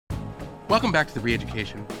Welcome back to The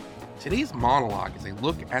Re-Education. Today's monologue is a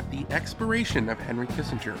look at the expiration of Henry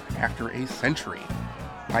Kissinger after a century.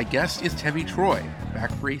 My guest is Tevi Troy, back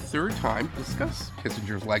for a third time to discuss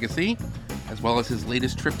Kissinger's legacy, as well as his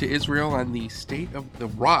latest trip to Israel and the state of the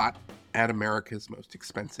rot at America's most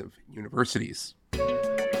expensive universities.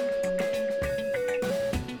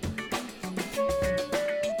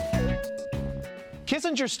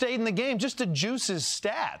 Kissinger stayed in the game just to juice his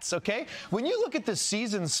stats, okay? When you look at the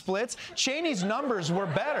season splits, Cheney's numbers were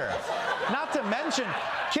better. Not to mention,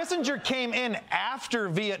 Kissinger came in after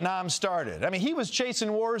Vietnam started. I mean, he was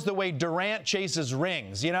chasing wars the way Durant chases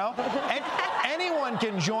rings, you know? And anyone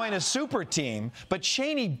can join a super team, but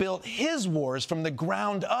Cheney built his wars from the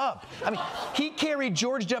ground up. I mean, he carried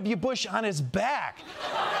George W. Bush on his back.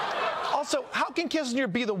 Also, how can Kissinger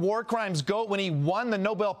be the war crimes GOAT when he won the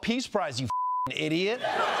Nobel Peace Prize, you idiot?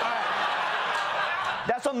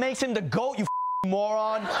 That's what makes him the GOAT, you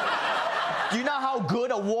moron. Do you know how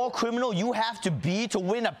good a war criminal you have to be to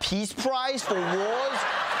win a peace prize for wars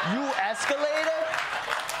you escalated?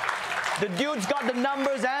 The dude's got the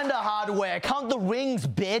numbers and the hardware. Count the rings,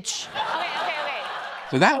 bitch. Okay.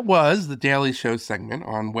 So that was the Daily Show segment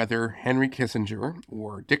on whether Henry Kissinger,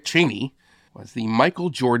 or Dick Cheney, was the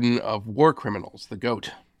Michael Jordan of war criminals, the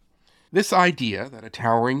GOAT. This idea that a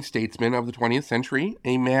towering statesman of the 20th century,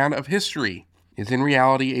 a man of history, is in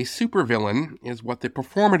reality a supervillain is what the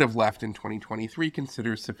performative left in 2023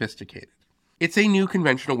 considers sophisticated. It's a new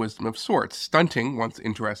conventional wisdom of sorts, stunting once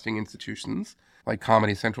interesting institutions like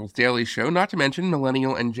Comedy Central's Daily Show, not to mention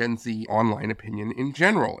millennial and Gen Z online opinion in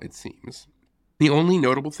general, it seems. The only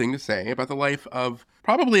notable thing to say about the life of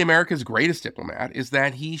probably America's greatest diplomat is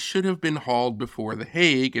that he should have been hauled before The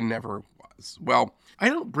Hague and never was. Well, I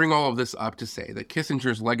don't bring all of this up to say that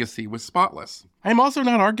Kissinger's legacy was spotless. I am also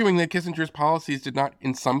not arguing that Kissinger's policies did not,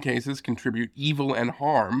 in some cases, contribute evil and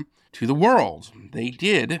harm to the world. They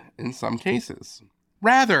did, in some cases.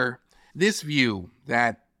 Rather, this view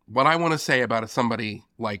that what I want to say about somebody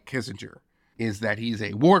like Kissinger is that he's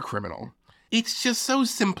a war criminal, it's just so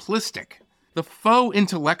simplistic. The faux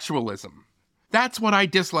intellectualism. That's what I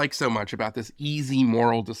dislike so much about this easy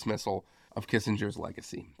moral dismissal of Kissinger's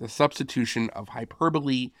legacy, the substitution of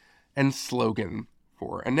hyperbole and slogan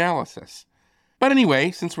for analysis. But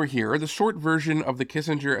anyway, since we're here, the short version of the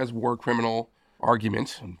Kissinger as war criminal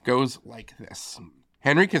argument goes like this.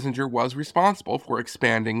 Henry Kissinger was responsible for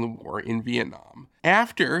expanding the war in Vietnam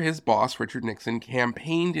after his boss, Richard Nixon,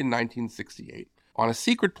 campaigned in 1968 on a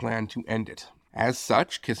secret plan to end it. As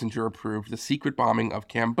such, Kissinger approved the secret bombing of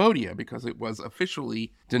Cambodia because it was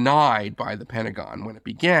officially denied by the Pentagon when it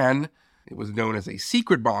began. It was known as a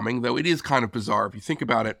secret bombing, though it is kind of bizarre if you think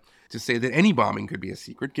about it, to say that any bombing could be a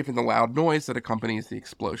secret, given the loud noise that accompanies the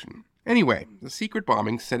explosion. Anyway, the secret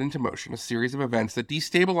bombing set into motion a series of events that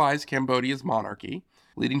destabilized Cambodia's monarchy,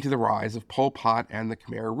 leading to the rise of Pol Pot and the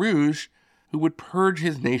Khmer Rouge, who would purge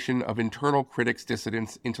his nation of internal critics,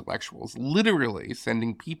 dissidents, intellectuals, literally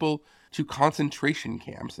sending people to concentration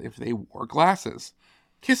camps if they wore glasses.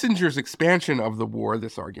 Kissinger's expansion of the war,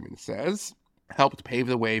 this argument says, helped pave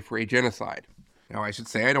the way for a genocide. Now, I should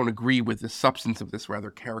say I don't agree with the substance of this rather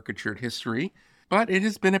caricatured history, but it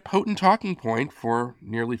has been a potent talking point for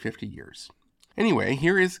nearly 50 years. Anyway,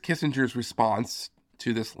 here is Kissinger's response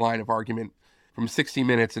to this line of argument from 60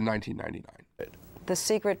 Minutes in 1999. The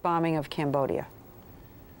secret bombing of Cambodia.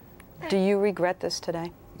 Do you regret this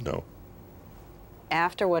today? No.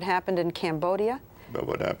 After what happened in Cambodia? But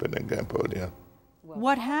what happened in Cambodia?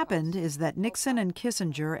 What happened is that Nixon and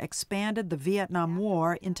Kissinger expanded the Vietnam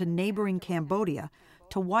War into neighboring Cambodia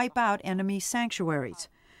to wipe out enemy sanctuaries.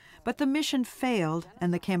 But the mission failed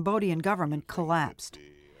and the Cambodian government collapsed.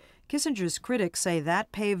 Kissinger's critics say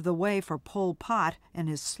that paved the way for Pol Pot and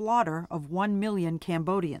his slaughter of 1 million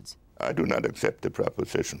Cambodians. I do not accept the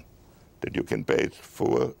proposition that you can base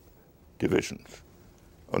 4 divisions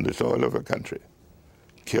on the soil of a country,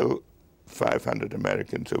 kill 500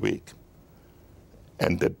 Americans a week,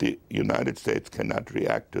 and that the United States cannot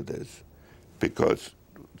react to this because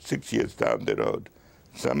 6 years down the road,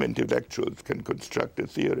 some intellectuals can construct a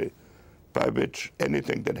theory by which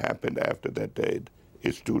anything that happened after that date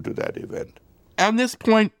is due to that event. On this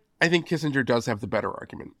point, I think Kissinger does have the better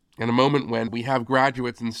argument. In a moment when we have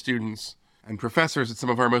graduates and students and professors at some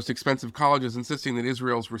of our most expensive colleges insisting that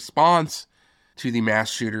Israel's response to the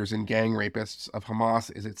mass shooters and gang rapists of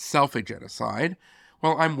Hamas is itself a genocide,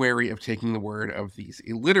 well, I'm wary of taking the word of these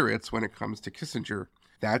illiterates when it comes to Kissinger.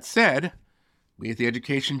 That said, we at The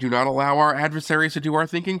Education do not allow our adversaries to do our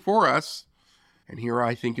thinking for us. And here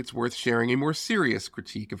I think it's worth sharing a more serious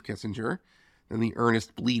critique of Kissinger than the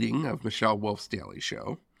earnest bleating of Michelle Wolf's Daily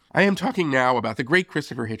Show. I am talking now about the great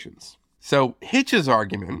Christopher Hitchens. So Hitch's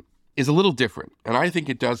argument is a little different, and I think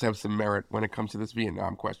it does have some merit when it comes to this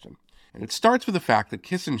Vietnam question. And it starts with the fact that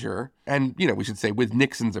Kissinger, and, we should say with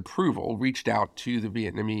Nixon's approval, reached out to the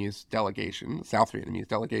Vietnamese delegation, the South Vietnamese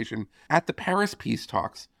delegation, at the Paris peace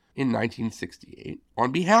talks in 1968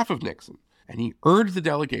 on behalf of Nixon. And he urged the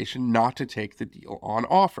delegation not to take the deal on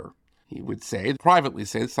offer. He would privately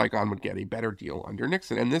say that Saigon would get a better deal under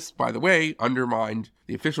Nixon. And this, by the way, undermined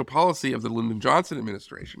the official policy of the Lyndon Johnson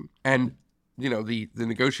administration. And, the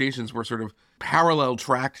negotiations were sort of parallel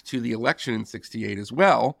tracked to the election in 68 as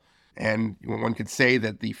well. And one could say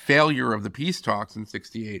that the failure of the peace talks in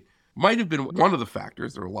 68 might have been one of the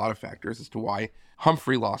factors, there were a lot of factors, as to why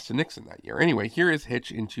Humphrey lost to Nixon that year. Anyway, here is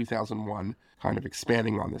Hitch in 2001 kind of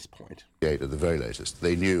expanding on this point. At the very latest,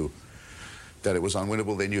 they knew that it was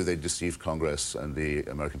unwinnable. They knew they'd deceived Congress and the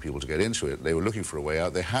American people to get into it. They were looking for a way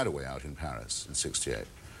out. They had a way out in Paris in 68.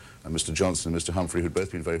 And Mr. Johnson and Mr. Humphrey, who'd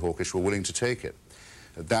both been very hawkish, were willing to take it.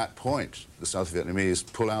 At that point, the South Vietnamese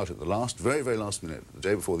pull out at the very, very last minute, the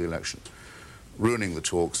day before the election, ruining the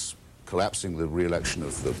talks, collapsing the re-election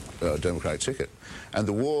of the Democratic ticket. And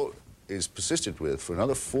the war is persisted with for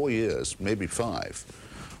another 4 years, maybe 5,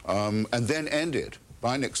 and then ended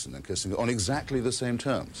by Nixon and Kissinger on exactly the same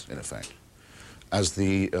terms, in effect, as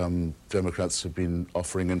the Democrats had been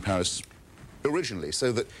offering in Paris originally.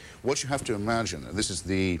 So that what you have to imagine, and this is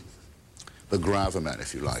the gravamen,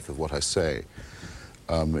 if you like, of what I say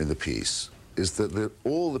in the piece, is that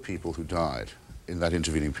all the people who died in that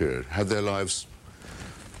intervening period had their lives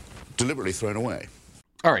deliberately thrown away.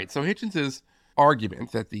 All right, so Hitchens's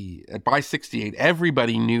argument that by 68,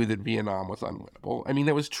 everybody knew that Vietnam was unwinnable, I mean,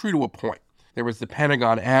 that was true to a point. There was the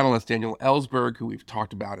Pentagon analyst Daniel Ellsberg, who we've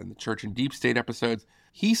talked about in the Church and Deep State episodes.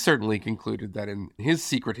 He certainly concluded that in his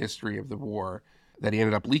secret history of the war, that he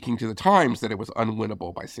ended up leaking to the Times, that it was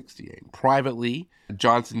unwinnable by 68. Privately,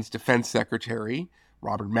 Johnson's defense secretary,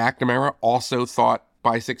 Robert McNamara, also thought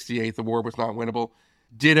by 68 the war was not winnable.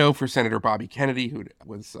 Ditto for Senator Bobby Kennedy, who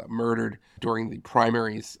was murdered during the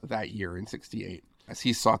primaries that year in 68, as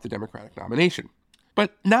he sought the Democratic nomination.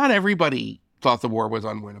 But not everybody thought the war was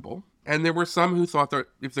unwinnable. And there were some who thought that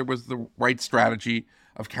if there was the right strategy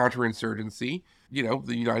of counterinsurgency, the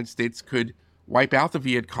United States could wipe out the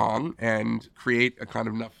Viet Cong and create a kind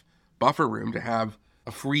of enough buffer room to have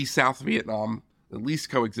a free South Vietnam at least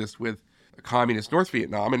coexist with a communist North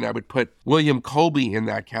Vietnam. And I would put William Colby in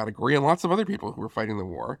that category and lots of other people who were fighting the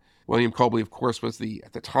war. William Colby, of course, was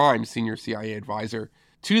at the time, senior CIA advisor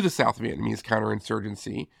to the South Vietnamese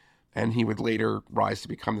counterinsurgency, and he would later rise to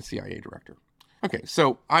become the CIA director. Okay,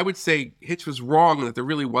 so I would say Hitch was wrong that there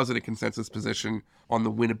really wasn't a consensus position on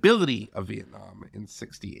the winnability of Vietnam in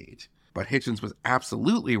 68. But Hitchens was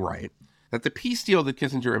absolutely right that the peace deal that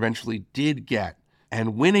Kissinger eventually did get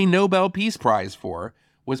and win a Nobel Peace Prize for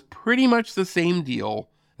was pretty much the same deal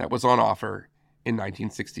that was on offer in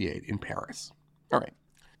 1968 in Paris. All right,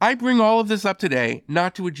 I bring all of this up today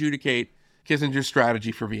not to adjudicate Kissinger's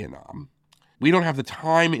strategy for Vietnam. We don't have the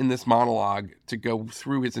time in this monologue to go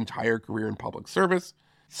through his entire career in public service,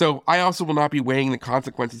 so I also will not be weighing the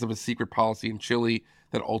consequences of a secret policy in Chile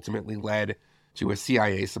that ultimately led to a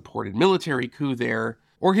CIA-supported military coup there,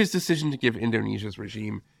 or his decision to give Indonesia's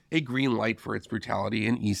regime a green light for its brutality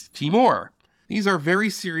in East Timor. These are very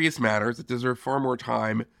serious matters that deserve far more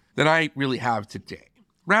time than I really have today.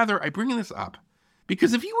 Rather, I bring this up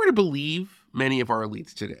because if you were to believe many of our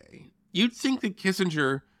elites today, you'd think that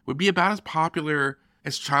Kissinger would be about as popular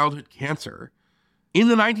as childhood cancer in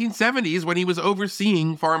the 1970s when he was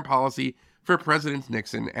overseeing foreign policy for Presidents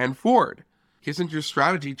Nixon and Ford. Kissinger's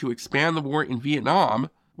strategy to expand the war in Vietnam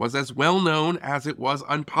was as well known as it was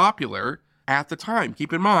unpopular at the time.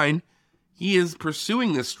 Keep in mind, he is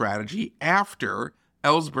pursuing this strategy after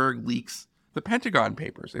Ellsberg leaks the Pentagon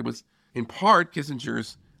Papers. It was in part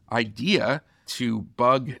Kissinger's idea to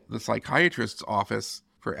bug the psychiatrist's office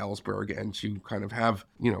for Ellsberg and to kind of have,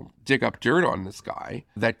 dig up dirt on this guy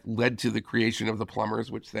that led to the creation of the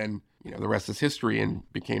plumbers, which then, the rest is history and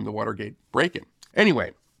became the Watergate break-in.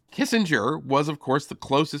 Anyway, Kissinger was, of course, the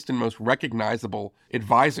closest and most recognizable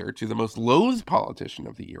advisor to the most loathed politician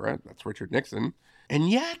of the era. That's Richard Nixon. And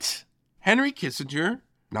yet, Henry Kissinger,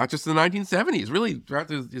 not just in the 1970s, really throughout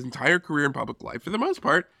his entire career in public life, for the most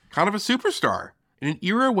part, kind of a superstar. In an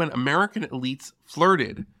era when American elites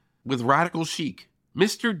flirted with radical chic,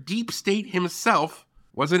 Mr. Deep State himself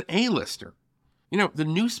was an A-lister. The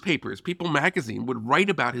newspapers, People magazine, would write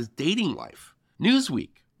about his dating life. Newsweek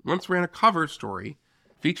once ran a cover story,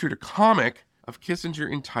 featured a comic of Kissinger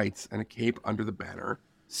in tights and a cape under the banner,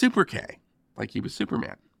 Super K, like he was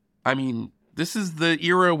Superman. I mean, this is the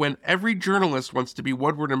era when every journalist wants to be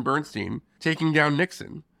Woodward and Bernstein taking down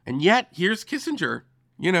Nixon, And yet, here's Kissinger,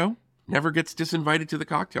 never gets disinvited to the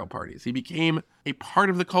cocktail parties. He became a part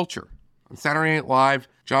of the culture. On Saturday Night Live,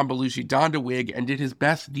 John Belushi donned a wig and did his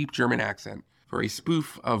best deep German accent for a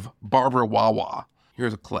spoof of Barbara Wawa.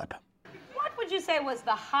 Here's a clip. What would you say was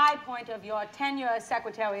the high point of your tenure as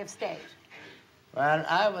Secretary of State? Well,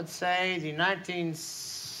 I would say in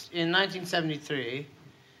 1973,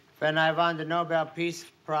 when I won the Nobel Peace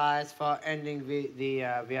Prize for ending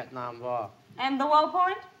the Vietnam War. And the low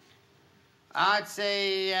point? I'd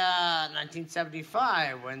say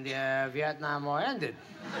 1975, when the Vietnam War ended.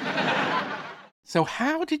 So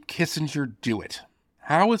how did Kissinger do it?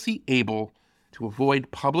 How was he able to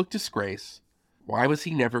avoid public disgrace? Why was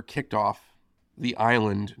he never kicked off the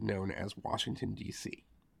island known as Washington, D.C.?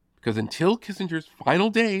 Because until Kissinger's final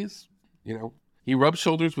days, he rubbed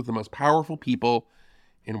shoulders with the most powerful people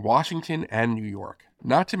in Washington and New York,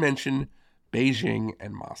 not to mention Beijing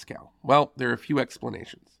and Moscow. Well, there are a few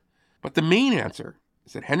explanations. But the main answer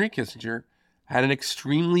is that Henry Kissinger had an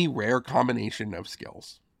extremely rare combination of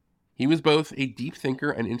skills. He was both a deep thinker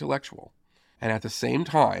and intellectual, and at the same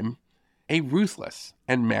time, a ruthless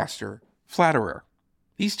and master flatterer.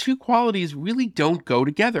 These two qualities really don't go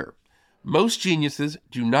together. Most geniuses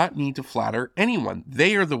do not need to flatter anyone.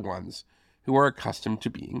 They are the ones who are accustomed to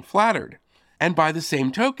being flattered. And by the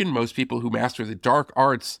same token, most people who master the dark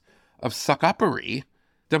arts of suck-uppery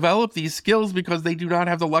develop these skills because they do not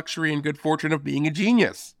have the luxury and good fortune of being a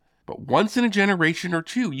genius. But once in a generation or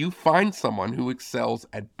two, you find someone who excels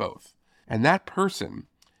at both. And that person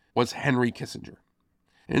was Henry Kissinger.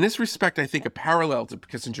 And in this respect, I think a parallel to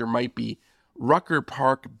Kissinger might be Rucker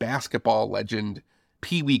Park basketball legend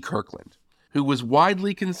Pee Wee Kirkland, who was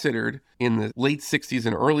widely considered in the late 60s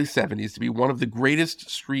and early 70s to be one of the greatest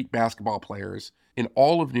street basketball players in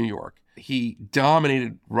all of New York. He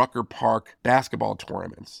dominated Rucker Park basketball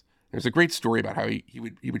tournaments. There's a great story about how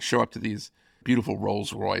he would show up to these beautiful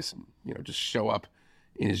Rolls Royce and just show up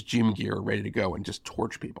in his gym gear ready to go and just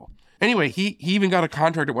torch people. Anyway, he even got a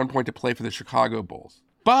contract at one point to play for the Chicago Bulls.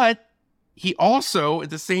 But he also, at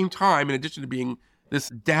the same time, in addition to being this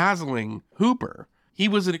dazzling hooper, he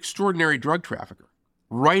was an extraordinary drug trafficker,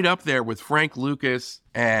 right up there with Frank Lucas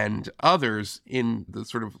and others in the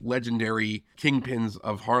sort of legendary kingpins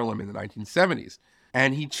of Harlem in the 1970s.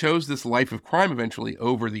 And he chose this life of crime eventually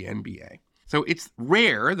over the NBA. So it's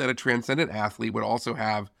rare that a transcendent athlete would also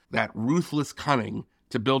have that ruthless cunning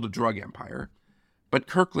to build a drug empire. But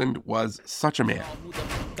Kirkland was such a man.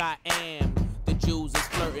 The Jews is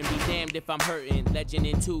flirting, be damned if I'm hurting. Legend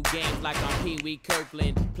in 2 games like I'm Pee Wee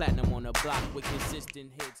Kirkland. Platinum on the block with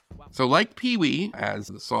consistent hits. So like Pee Wee, as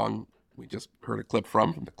the song we just heard a clip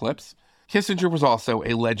from the Clips, Kissinger was also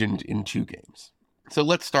a legend in 2 games. So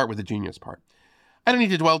let's start with the genius part. I don't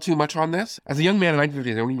need to dwell too much on this. As a young man in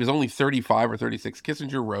 1950, when he was only 35 or 36,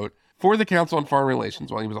 Kissinger wrote for the Council on Foreign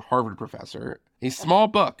Relations while he was a Harvard professor, a small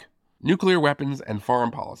book, Nuclear Weapons and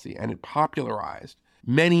Foreign Policy, and it popularized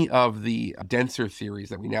many of the denser theories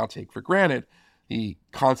that we now take for granted, the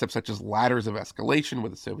concepts such as ladders of escalation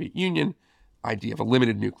with the Soviet Union, idea of a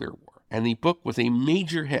limited nuclear war. And the book was a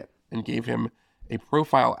major hit and gave him a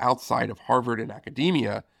profile outside of Harvard and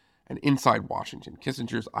academia and inside Washington.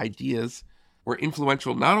 Kissinger's ideas were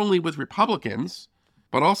influential not only with Republicans,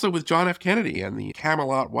 but also with John F. Kennedy and the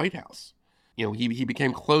Camelot White House. He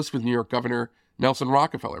became close with New York Governor Nelson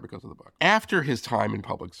Rockefeller because of the book. After his time in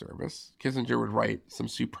public service, Kissinger would write some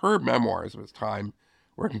superb memoirs of his time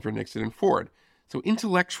working for Nixon and Ford. So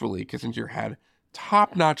intellectually, Kissinger had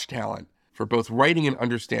top-notch talent for both writing and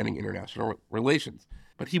understanding international relations.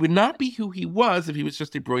 But he would not be who he was if he was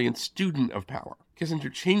just a brilliant student of power.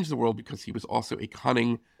 Kissinger changed the world because he was also a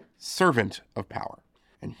cunning servant of power.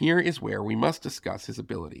 And here is where we must discuss his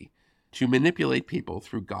ability to manipulate people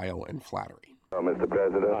through guile and flattery. Mr.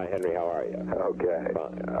 President. Hi, Henry. How are you? Okay.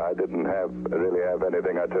 Fine. I didn't really have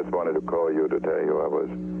anything. I just wanted to call you to tell you I was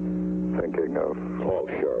thinking of... Oh,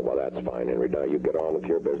 sure. Well, that's fine, Henry. Now, you get on with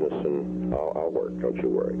your business, and I'll work. Don't you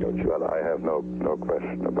worry. Don't you? Well, I have no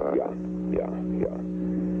question about it. Yeah.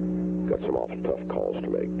 Got some awful tough calls to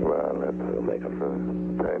make. Well, We'll make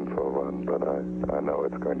them. a painful one, but I know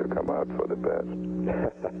it's going to come out for the best.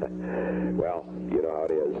 Well, you know how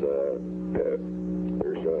it is.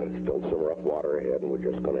 There's still some rough water ahead, and we're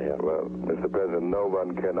just going to have... Well, Mr. President, no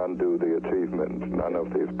one can undo the achievement. None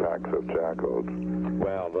of these packs of jackals.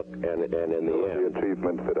 Well, look, and in the end... The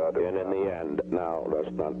achievements that are... And in the end, now,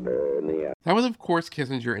 that's not in the end. That was, of course,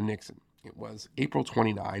 Kissinger and Nixon. It was April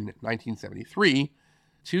 29, 1973,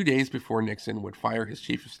 2 days before Nixon would fire his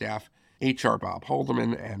chief of staff, H.R. Bob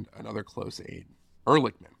Haldeman, and another close aide,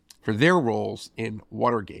 Ehrlichman, for their roles in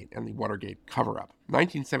Watergate and the Watergate cover-up.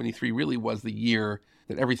 1973 really was the year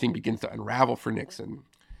that everything begins to unravel for Nixon.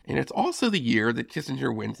 And it's also the year that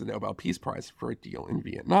Kissinger wins the Nobel Peace Prize for a deal in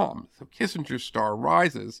Vietnam. So Kissinger's star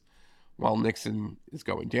rises while Nixon is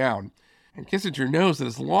going down. And Kissinger knows that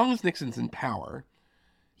as long as Nixon's in power,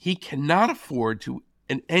 he cannot afford to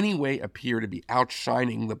in any way appear to be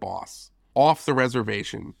outshining the boss off the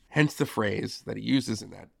reservation, hence the phrase that he uses in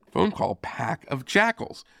that phone call, pack of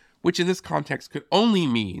jackals, which in this context could only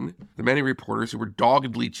mean the many reporters who were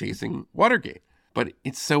doggedly chasing Watergate. But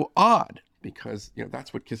it's so odd because,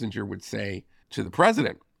 that's what Kissinger would say to the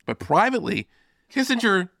president. But privately,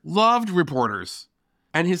 Kissinger loved reporters,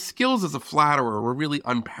 and his skills as a flatterer were really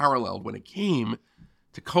unparalleled when it came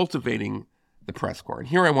to cultivating the press corps. And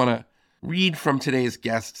here I want to read from today's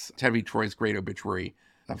guest's, Tevi Troy's great obituary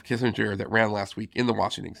of Kissinger that ran last week in the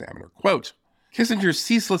Washington Examiner. Quote, Kissinger's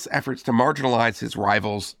ceaseless efforts to marginalize his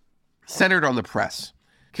rivals centered on the press.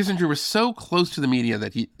 Kissinger was so close to the media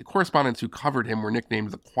that the correspondents who covered him were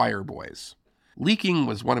nicknamed the choir boys. Leaking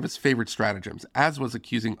was one of his favorite stratagems, as was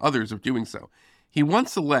accusing others of doing so. He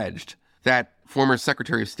once alleged that former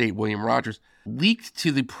Secretary of State William Rogers leaked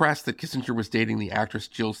to the press that Kissinger was dating the actress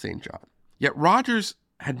Jill St. John. Yet Rogers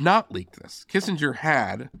had not leaked this. Kissinger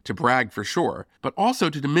had, to brag for sure, but also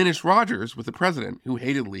to diminish Rogers with the president who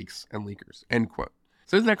hated leaks and leakers, end quote.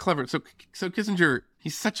 So isn't that clever? So Kissinger,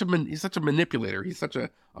 he's such a manipulator, he's such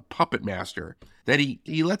a puppet master, that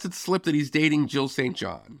he lets it slip that he's dating Jill St.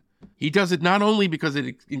 John. He does it not only because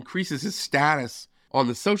it increases his status on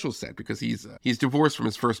the social set, because he's divorced from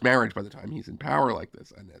his first marriage by the time he's in power like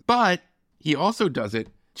this, but he also does it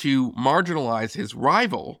to marginalize his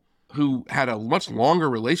rival, who had a much longer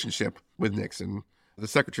relationship with Nixon, the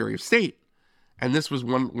Secretary of State. And this was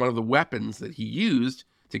one of the weapons that he used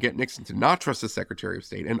to get Nixon to not trust the Secretary of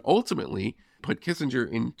State, and ultimately put Kissinger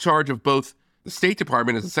in charge of both the State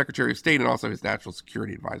Department as the Secretary of State and also his national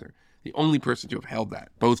security advisor. The only person to have held that,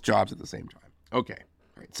 both jobs at the same time. Okay.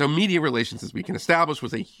 All right. So media relations, as we can establish,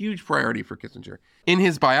 was a huge priority for Kissinger. In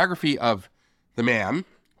his biography of the man,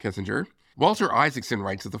 Kissinger, Walter Isaacson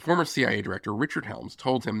writes that the former CIA director, Richard Helms,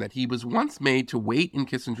 told him that he was once made to wait in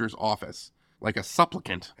Kissinger's office like a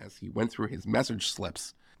supplicant as he went through his message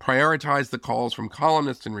slips, prioritized the calls from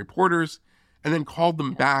columnists and reporters, and then called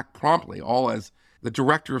them back promptly, all as the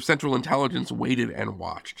director of Central Intelligence waited and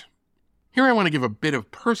watched. Here I want to give a bit of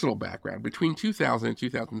personal background. Between 2000 and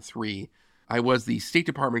 2003, I was the State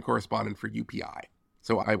Department correspondent for UPI.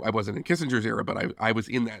 So I wasn't in Kissinger's era, but I was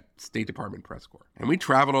in that State Department press corps. And we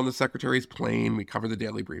traveled on the Secretary's plane. We covered the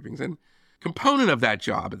daily briefings. And component of that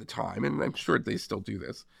job at the time, and I'm sure they still do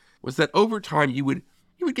this, was that over time you would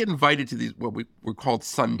get invited to these, what were called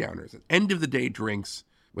sundowners, end-of-the-day drinks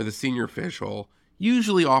with a senior official,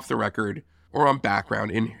 usually off the record or on background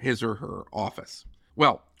in his or her office.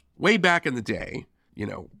 Well, way back in the day,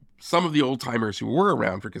 some of the old-timers who were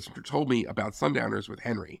around for Kissinger told me about sundowners with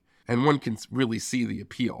Henry, and one can really see the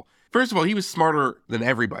appeal. First of all, he was smarter than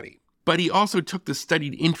everybody, but he also took the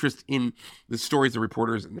studied interest in the stories the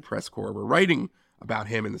reporters in the press corps were writing about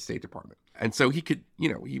him in the State Department. And so he could,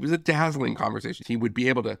 he was a dazzling conversation. He would be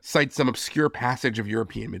able to cite some obscure passage of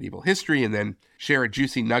European medieval history and then share a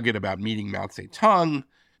juicy nugget about meeting Mao Zedong.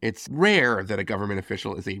 It's rare that a government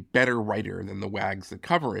official is a better writer than the wags that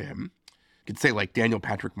cover him. You could say like Daniel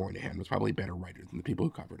Patrick Moynihan was probably a better writer than the people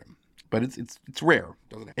who covered him. But it's rare,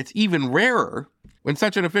 doesn't it? It's even rarer when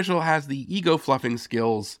such an official has the ego-fluffing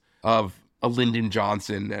skills of a Lyndon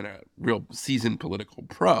Johnson and a real seasoned political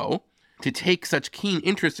pro to take such keen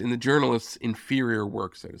interest in the journalist's inferior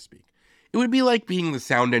work, so to speak. It would be like being the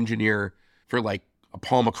sound engineer for like a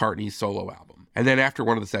Paul McCartney solo album. And then after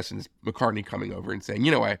one of the sessions, McCartney coming over and saying,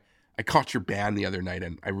 I caught your band the other night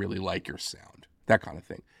and I really like your sound. That kind of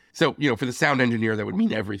thing. So, for the sound engineer, that would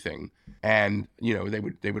mean everything. And,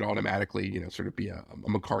 they would automatically, sort of be a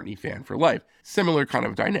McCartney fan for life. Similar kind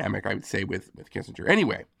of dynamic, I would say, with Kissinger.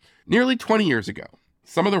 Anyway, nearly 20 years ago,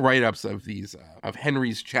 some of the write-ups of these, of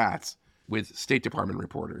Henry's chats with State Department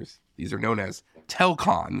reporters, these are known as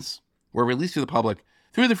telcons, were released to the public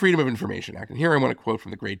through the Freedom of Information Act. And here I want to quote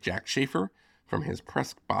from the great Jack Schaefer from his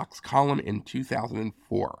Press Box column in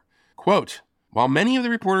 2004. Quote, while many of the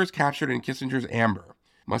reporters captured in Kissinger's amber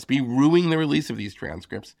must be ruining the release of these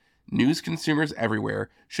transcripts, news consumers everywhere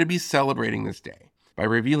should be celebrating this day by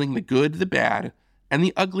revealing the good, the bad, and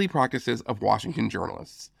the ugly practices of Washington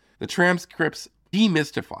journalists. The transcripts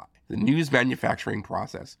demystify the news manufacturing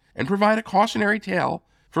process and provide a cautionary tale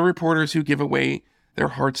for reporters who give away their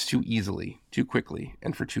hearts too easily, too quickly,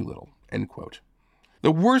 and for too little, end quote.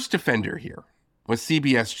 The worst offender here was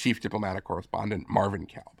CBS chief diplomatic correspondent Marvin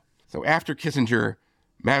Kalb. So after Kissinger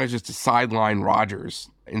manages to sideline Rogers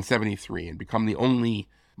in 1973 and become the only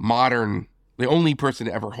modern the only person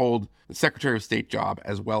to ever hold the Secretary of State job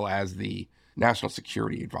as well as the National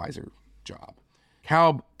Security Advisor job.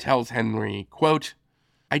 Kalb tells Henry, quote,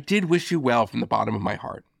 "I did wish you well from the bottom of my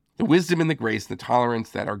heart. The wisdom and the grace and the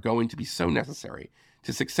tolerance that are going to be so necessary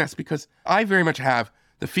to success, because I very much have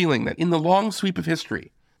the feeling that in the long sweep of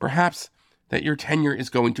history, perhaps that your tenure is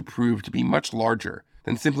going to prove to be much larger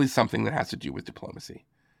than simply something that has to do with diplomacy.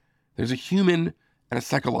 There's a human and a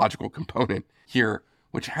psychological component here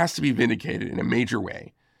which has to be vindicated in a major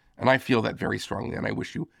way, and I feel that very strongly, and I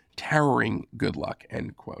wish you towering good luck,"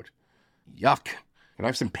 end quote. Yuck. Can I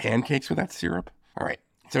have some pancakes with that syrup? All right.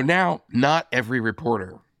 So now, not every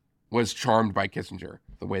reporter was charmed by Kissinger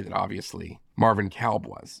the way that obviously Marvin Kalb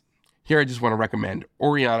was. Here I just want to recommend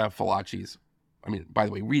Oriana Fallaci's, by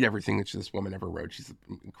the way, read everything that this woman ever wrote. She's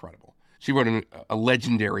incredible. She wrote a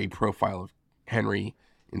legendary profile of Henry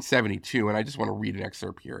in 72, and I just want to read an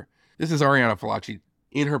excerpt here. This is Oriana Fallaci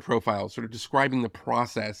in her profile, sort of describing the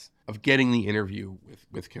process of getting the interview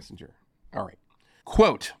with Kissinger. All right.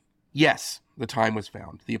 Quote, "Yes, the time was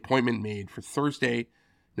found. The appointment made for Thursday,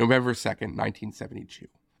 November 2nd, 1972.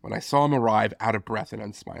 When I saw him arrive out of breath and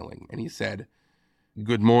unsmiling, and he said,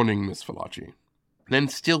 'Good morning, Miss Fallaci.' Then,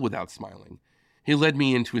 still without smiling, he led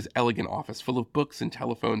me into his elegant office full of books and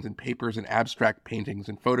telephones and papers and abstract paintings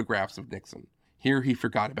and photographs of Nixon. Here he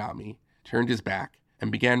forgot about me, turned his back,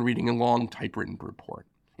 and began reading a long typewritten report.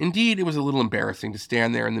 Indeed, it was a little embarrassing to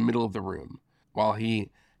stand there in the middle of the room while he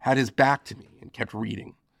had his back to me and kept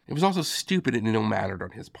reading. It was also stupid and ill-mannered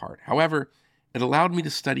on his part. However, it allowed me to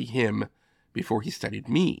study him before he studied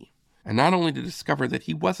me, and not only to discover that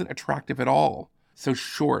he wasn't attractive at all, so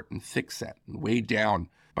short and thick-set and weighed down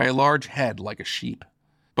by a large head like a sheep,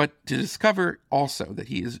 but to discover also that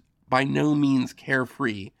he is by no means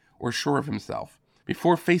carefree or sure of himself.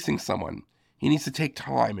 Before facing someone, he needs to take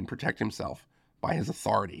time and protect himself by his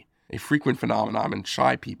authority, a frequent phenomenon in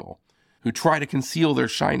shy people who try to conceal their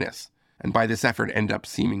shyness and by this effort end up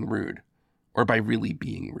seeming rude, or by really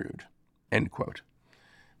being rude," end quote.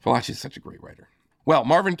 Fallaci is such a great writer. Well,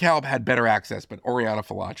 Marvin Kalb had better access, but Oriana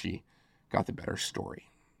Fallaci got the better story.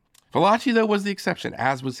 Fallaci, though, was the exception,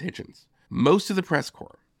 as was Hitchens. Most of the press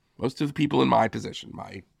corps, most of the people in my position,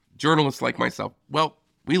 my journalists like myself, well,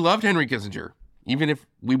 we loved Henry Kissinger, even if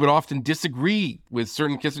we would often disagree with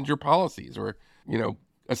certain Kissinger policies or,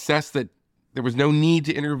 assess that there was no need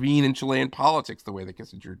to intervene in Chilean politics the way that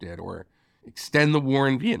Kissinger did or extend the war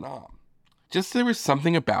in Vietnam. Just there was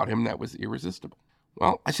something about him that was irresistible.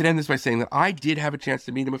 Well, I should end this by saying that I did have a chance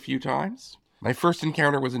to meet him a few times. My first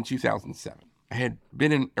encounter was in 2007. I had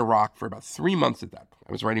been in Iraq for about 3 months at that point.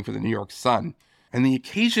 I was writing for the New York Sun, and the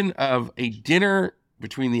occasion of a dinner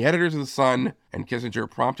between the editors of the Sun and Kissinger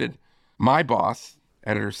prompted my boss,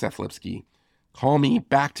 editor Seth Lipsky, call me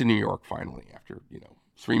back to New York finally after,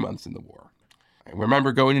 3 months in the war. I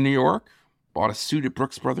remember going to New York, bought a suit at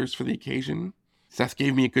Brooks Brothers for the occasion. Seth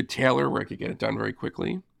gave me a good tailor where I could get it done very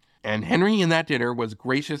quickly. And Henry in that dinner was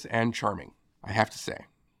gracious and charming, I have to say.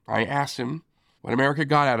 I asked him what America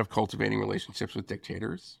got out of cultivating relationships with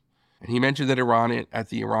dictators, and he mentioned that Iran, at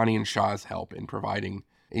the Iranian Shah's help in providing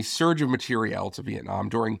a surge of materiel to Vietnam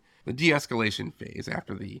during the de-escalation phase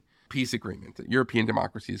after the peace agreement that European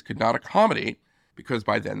democracies could not accommodate because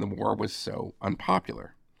by then the war was so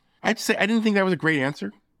unpopular. I'd say I didn't think that was a great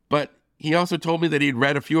answer, but he also told me that he'd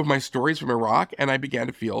read a few of my stories from Iraq, and I began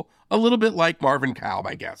to feel a little bit like Marvin Kalb,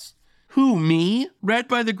 I guess. Who, me? Read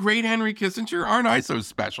by the great Henry Kissinger? Aren't I so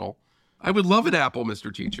special? I would love an apple,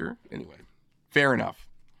 Mr. Teacher. Anyway, fair enough.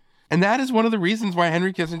 And that is one of the reasons why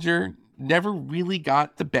Henry Kissinger never really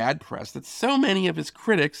got the bad press that so many of his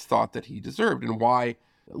critics thought that he deserved, and why,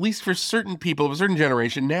 at least for certain people of a certain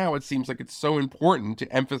generation, now it seems like it's so important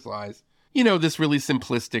to emphasize, this really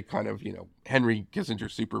simplistic kind of, Henry Kissinger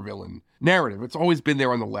supervillain narrative. It's always been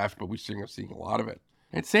there on the left, but we're seeing a lot of it.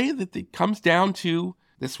 I'd say that it comes down to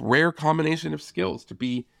this rare combination of skills, to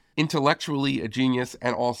be intellectually a genius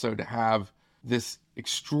and also to have this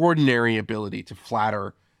extraordinary ability to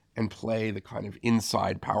flatter and play the kind of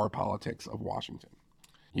inside power politics of Washington.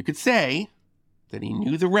 You could say that he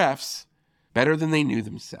knew the refs better than they knew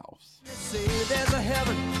themselves. Say there's a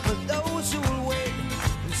heaven for those who will wait.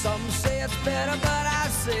 And some say it's better, but I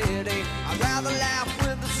say it ain't. I'd rather laugh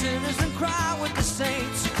with the sinners than cry with the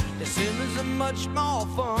saints. The sinners are much more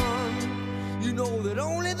fun. You know that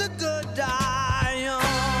only the good die young.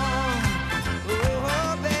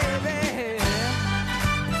 Oh, baby.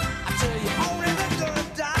 I tell you, only the good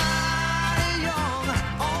die young.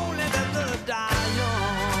 Only the good die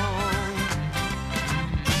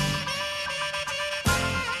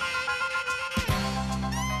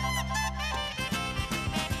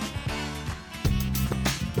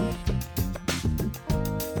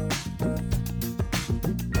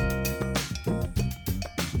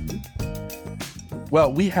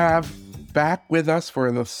Well, we have back with us for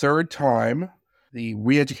the third time the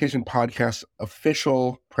Re-Education Podcast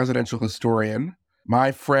official presidential historian,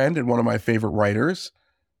 my friend and one of my favorite writers,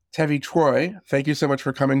 Tevi Troy. Thank you so much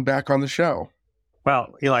for coming back on the show.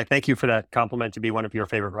 Well, Eli, thank you for that compliment. To be one of your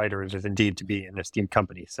favorite writers is indeed to be an esteemed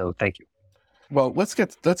company. So thank you. Well, let's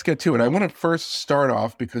get to it. I want to first start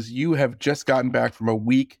off because you have just gotten back from a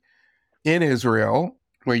week in Israel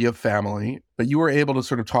where you have family, but you were able to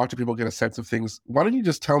sort of talk to people, get a sense of things. Why don't you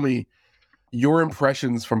just tell me your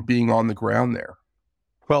impressions from being on the ground there?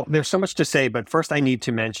 Well, there's so much to say, but first I need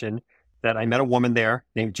to mention that I met a woman there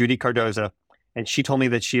named Judy Cardoza, and she told me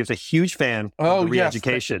that she is a huge fan of the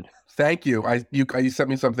Re-Education. Thank you. You sent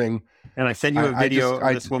me something. And I sent you a video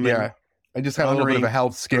of this woman. Yeah, I just had a little bit of a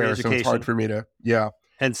health scare, so it's hard for me to,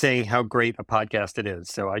 and saying how great a podcast it is.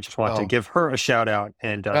 So I just want to give her a shout out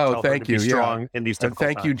and tell thank her to you. be strong in these difficult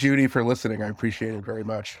thank times. you, Judy, for listening. I appreciate it very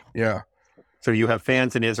much. Yeah. So you have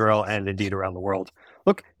fans in Israel and indeed around the world.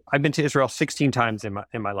 Look, I've been to Israel 16 times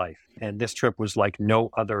in my life, and this trip was like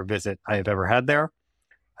no other visit I have ever had there.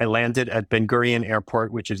 I landed at Ben Gurion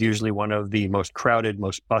Airport, which is usually one of the most crowded,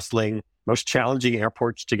 most bustling, most challenging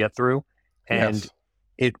airports to get through. And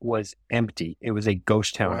it was empty. It was a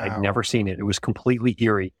ghost town. Wow. I'd never seen it. It was completely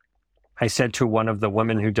eerie. I said to one of the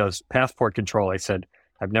women who does passport control, I said,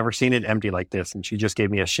 I've never seen it empty like this. And she just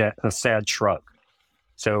gave me a sad shrug.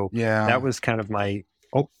 So that was kind of my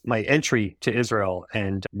entry to Israel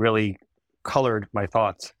and really colored my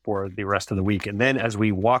thoughts for the rest of the week. And then as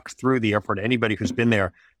we walked through the airport, anybody who's been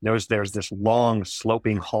there knows there's this long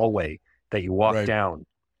sloping hallway that you walk down.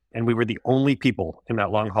 And we were the only people in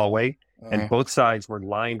that long hallway. And both sides were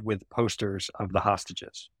lined with posters of the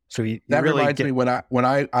hostages. So that really reminds me when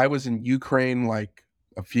I was in Ukraine, like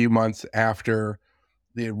a few months after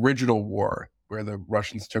the original war, where the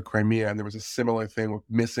Russians took Crimea, and there was a similar thing with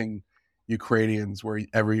missing Ukrainians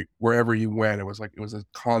wherever you went. It was a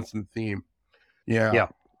constant theme. Yeah.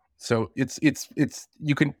 So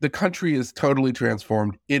the country is totally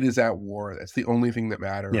transformed. It is at war. That's the only thing that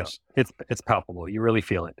matters. Yeah, it's palpable. You really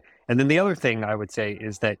feel it. And then the other thing I would say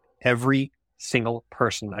is that every single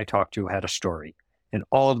person I talked to had a story, and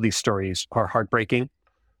all of these stories are heartbreaking.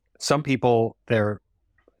 Some people, their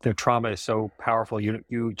trauma is so powerful,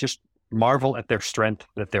 you just marvel at their strength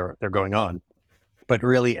that they're going on. But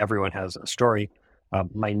really, everyone has a story.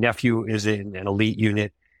 My nephew is in an elite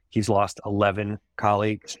unit. He's lost 11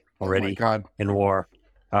 colleagues already in war.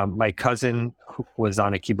 My cousin who was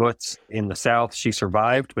on a kibbutz in the south, she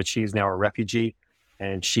survived, but she's now a refugee,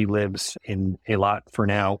 and she lives in Eilat for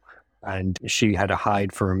now, and she had to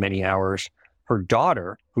hide for many hours. Her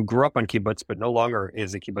daughter, who grew up on kibbutz but no longer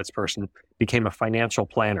is a kibbutz person, became a financial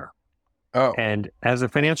planner. And as a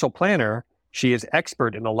financial planner, she is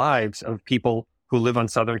expert in the lives of people who live on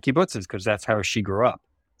southern kibbutzes because that's how she grew up.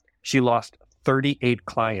 She lost 38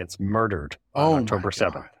 clients murdered on October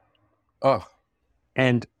 7th.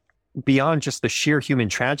 And beyond just the sheer human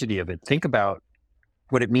tragedy of it, think about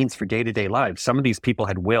what it means for day-to-day lives. Some of these people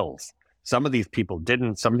had wills. Some of these people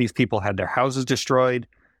didn't. Some of these people had their houses destroyed.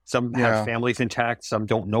 Some have families intact. Some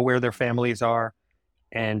don't know where their families are.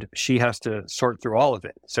 And she has to sort through all of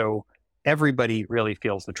it. So everybody really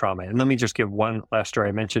feels the trauma. And let me just give one last story.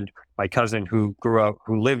 I mentioned my cousin who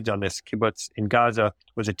lived on this kibbutz in Gaza,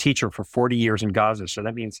 was a teacher for 40 years in Gaza. So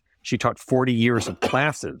that means she taught 40 years of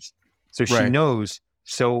classes. So she knows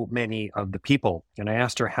so many of the people. And I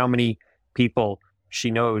asked her how many people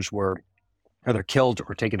she knows were either killed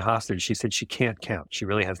or taken hostage. She said she can't count. She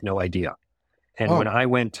really has no idea. And when I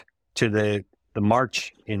went to the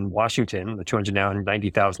march in Washington, the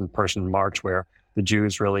 290,000 person march where the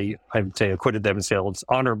Jews really, I would say, acquitted themselves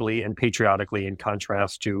honorably and patriotically in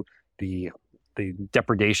contrast to the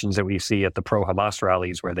depredations that we see at the pro-Hamas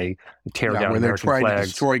rallies where they tear down American flags. Where they're trying to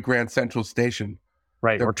destroy Grand Central Station.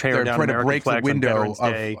 Right, or tear down American flags on Veterans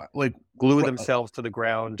Day, like glue themselves to the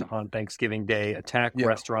ground on Thanksgiving Day, attack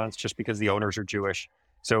restaurants just because the owners are Jewish.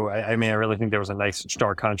 So, I mean, I really think there was a nice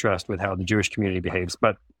stark contrast with how the Jewish community behaves.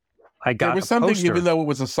 But I got there was something, even though it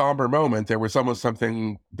was a somber moment, there was almost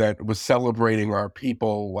something that was celebrating our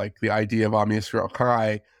people, like the idea of Am Yisrael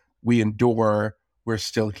Chai, we endure, we're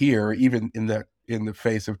still here, even in the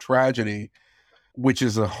face of tragedy, which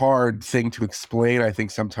is a hard thing to explain. I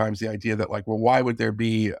think sometimes the idea that, like, well, why would there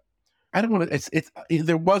be? I don't want to.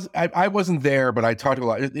 There was. I wasn't there, but I talked a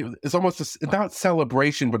lot. It's almost not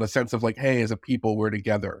celebration, but a sense of like, hey, as a people, we're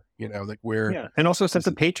together. You know, like we're and also a sense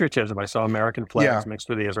of patriotism. I saw American flags mixed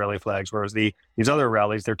with the Israeli flags, whereas these other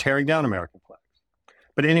rallies, they're tearing down American flags.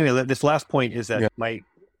 But anyway, this last point is that my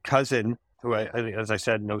cousin, who as I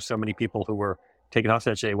said, knows so many people who were taken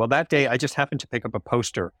hostage that day. Well, that day I just happened to pick up a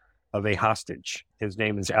poster of a hostage. His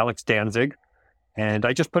name is Alex Danzig. And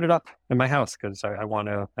I just put it up in my house because I want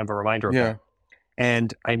to have a reminder of that.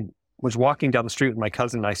 And I was walking down the street with my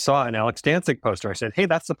cousin and I saw an Alex Danzig poster. I said, hey,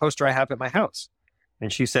 that's the poster I have at my house.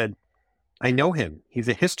 And she said, I know him. He's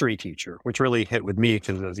a history teacher, which really hit with me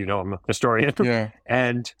because, as you know, I'm a historian.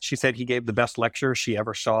 And she said he gave the best lecture she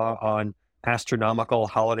ever saw on astronomical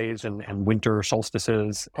holidays and winter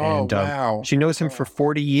solstices. And wow. She knows him for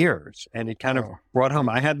 40 years. And it kind of brought home,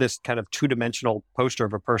 I had this kind of two-dimensional poster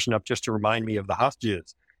of a person up just to remind me of the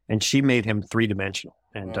hostages. And she made him three-dimensional.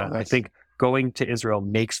 And I think going to Israel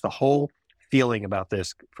makes the whole feeling about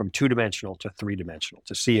this from two-dimensional to three-dimensional,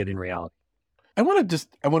 to see it in reality. I want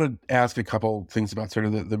to ask a couple things about sort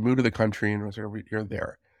of the mood of the country and sort of here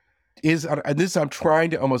there. I'm trying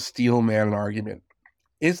to almost steel man an argument.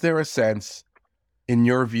 Is there a sense, in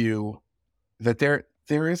your view, that there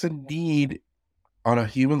is a need on a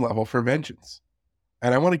human level for vengeance?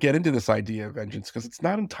 And I want to get into this idea of vengeance because it's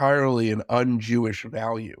not entirely an un-Jewish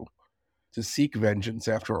value to seek vengeance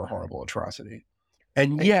after a horrible atrocity.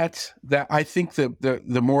 And yet, that I think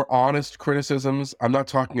the more honest criticisms, I'm not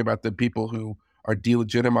talking about the people who are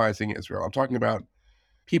delegitimizing Israel. I'm talking about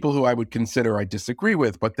people who I would consider I disagree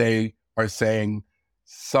with, but they are saying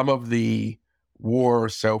some of the war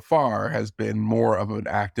so far has been more of an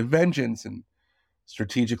act of vengeance and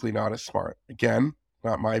strategically not as smart. Again,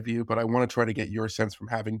 not my view, but I want to try to get your sense from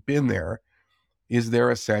having been there. Is there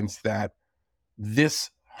a sense that this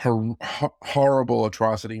horrible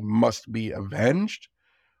atrocity must be avenged?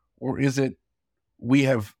 Or is it we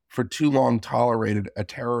have for too long tolerated a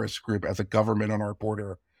terrorist group as a government on our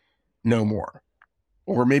border no more?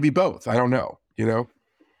 Or maybe both. I don't know,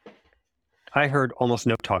 I heard almost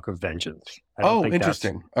no talk of vengeance. I don't think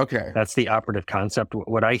interesting. Okay. That's the operative concept.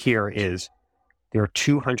 What I hear is there are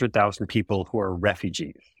 200,000 people who are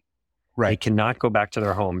refugees. Right. They cannot go back to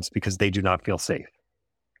their homes because they do not feel safe.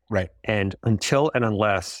 Right. And until and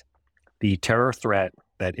unless the terror threat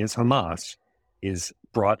that is Hamas is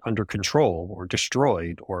brought under control or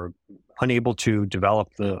destroyed or unable to develop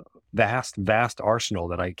the vast, vast arsenal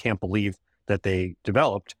that I can't believe that they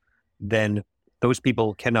developed, then those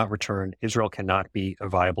people cannot return. Israel cannot be a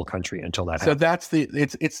viable country until that happens. So that's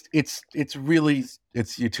it's really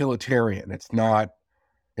utilitarian. It's not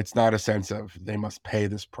a sense of they must pay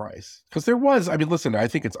this price. Because there was, listen, I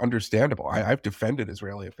think it's understandable. I've defended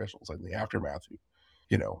Israeli officials in the aftermath,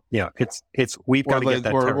 Yeah, it's we've got to get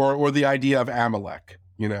that or the idea of Amalek,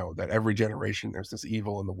 that every generation there's this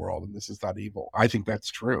evil in the world and this is not evil. I think that's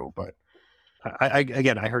true, but I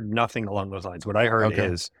heard nothing along those lines. What I heard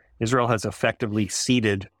is Israel has effectively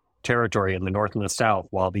ceded territory in the north and the south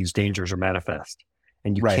while these dangers are manifest.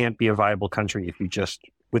 And you can't be a viable country if you just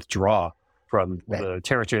withdraw from the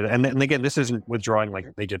territory. And again, this isn't withdrawing like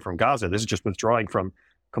they did from Gaza. This is just withdrawing from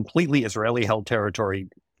completely Israeli-held territory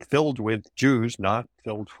filled with Jews, not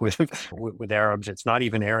filled with Arabs. It's not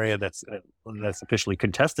even area that's officially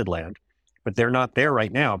contested land. But they're not there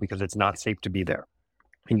right now because it's not safe to be there.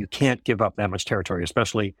 And you can't give up that much territory,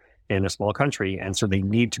 especially in a small country. And so they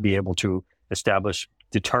need to be able to establish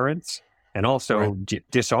deterrence and also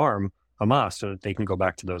disarm Hamas so that they can go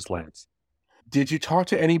back to those lands. Did you talk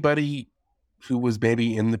to anybody who was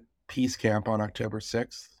maybe in the peace camp on October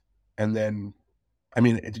 6th? And then,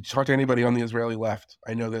 did you talk to anybody on the Israeli left?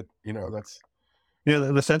 I know that, that's...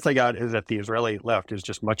 the sense I got is that the Israeli left is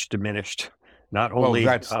just much diminished. Not only...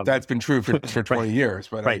 Well, that's been true for 20 years.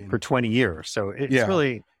 But for 20 years. So it's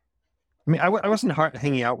really... I wasn't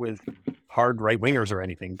hanging out with hard right-wingers or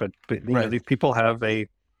anything, but these people have a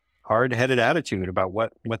hard-headed attitude about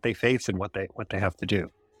what they face and what they have to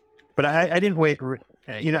do. But I didn't wait.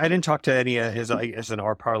 I didn't talk to any as in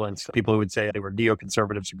our parlance, people who would say they were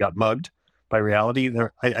neoconservatives who got mugged by reality.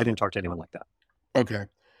 I didn't talk to anyone like that. Okay.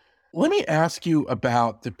 Let me ask you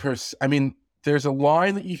about there's a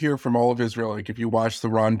line that you hear from all of Israel. Like if you watch the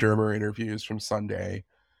Ron Dermer interviews from Sunday,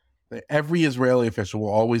 that every Israeli official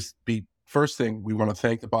will always be, first thing, we want to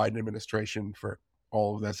thank the Biden administration for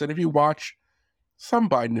all of this. And if you watch some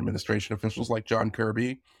Biden administration officials like John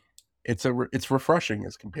Kirby, it's refreshing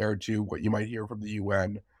as compared to what you might hear from the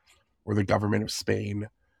UN or the government of Spain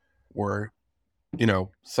or,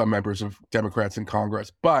 some members of Democrats in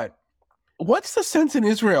Congress. But what's the sense in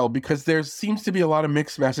Israel? Because there seems to be a lot of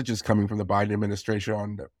mixed messages coming from the Biden administration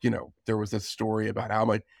on, there was this story about how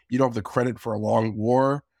much you don't have the credit for a long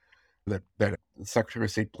war that Secretary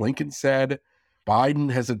of State Blinken said.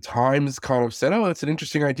 Biden has at times kind of said, it's an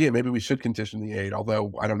interesting idea. Maybe we should condition the aid,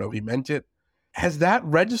 although I don't know if he meant it. Has that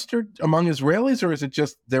registered among Israelis, or is it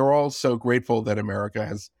just they're all so grateful that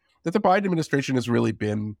that the Biden administration has really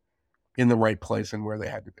been in the right place and where they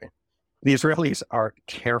had to be? The Israelis are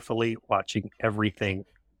carefully watching everything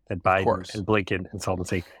that Biden and Blinken and Sullivan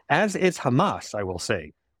say, as is Hamas, I will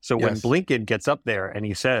say. So when Blinken gets up there and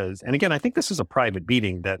he says, and again, I think this is a private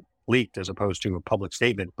meeting that leaked as opposed to a public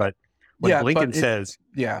statement, but when Blinken says,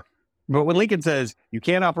 but when Lincoln says, you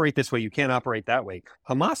can't operate this way, you can't operate that way,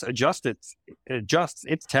 Hamas adjusts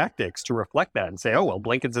its tactics to reflect that and say, oh, well,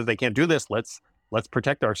 Blinken says they can't do this. Let's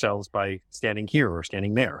protect ourselves by standing here or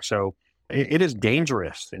standing there. So it is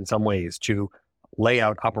dangerous in some ways to lay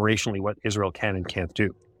out operationally what Israel can and can't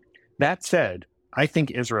do. That said, I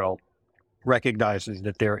think Israel recognizes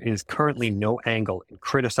that there is currently no angle in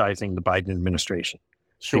criticizing the Biden administration.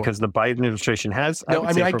 Sure. Because the Biden administration has...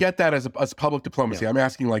 I get that as public diplomacy. I'm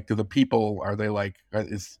asking, like, do the people, are they like,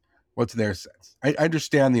 what's their sense? I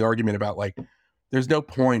understand the argument about, like, there's no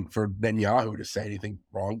point for Netanyahu to say anything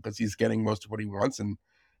wrong because he's getting most of what he wants, and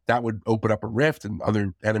that would open up a rift and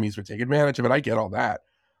other enemies would take advantage of it. I get all that.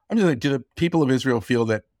 I'm just like, do the people of Israel feel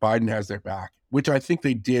that Biden has their back? Which I think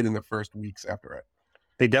they did in the first weeks after it.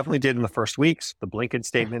 They definitely did in the first weeks. The Blinken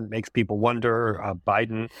statement makes people wonder.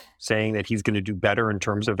 Biden saying that he's going to do better in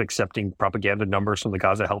terms of accepting propaganda numbers from the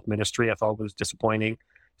Gaza Health Ministry, I thought was disappointing.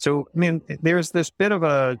 So, I mean, there's this bit of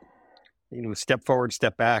a, step forward,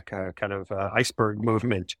 step back kind of iceberg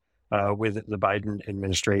movement with the Biden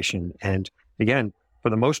administration. And again,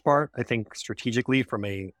 for the most part, I think strategically from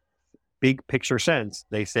a big picture sense,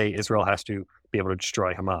 they say Israel has to be able to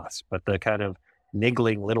destroy Hamas. But the kind of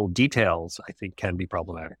niggling little details, I think, can be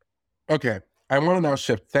problematic. Okay. I want to now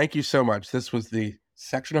shift. Thank you so much. This was the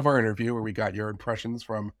section of our interview where we got your impressions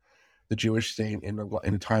from the Jewish state in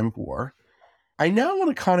a time of war. I now want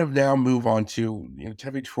to kind of now move on to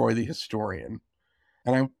Tevi Troy, the historian.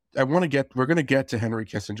 And we're going to get to Henry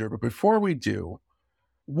Kissinger. But before we do,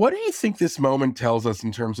 what do you think this moment tells us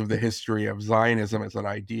in terms of the history of Zionism as an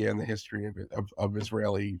idea and the history of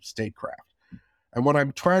Israeli statecraft? And what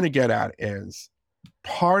I'm trying to get at is,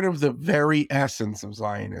 part of the very essence of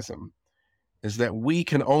Zionism is that we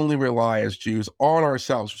can only rely as Jews on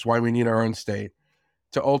ourselves, which is why we need our own state,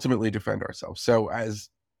 to ultimately defend ourselves. So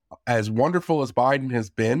as wonderful as Biden has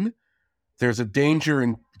been, there's a danger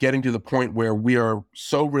in getting to the point where we are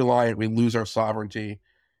so reliant we lose our sovereignty,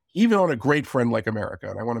 even on a great friend like America.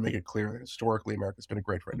 And I want to make it clear that historically America's been a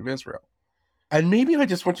great friend of Israel. And maybe I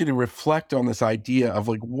just want you to reflect on this idea of,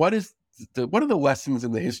 like, what are the lessons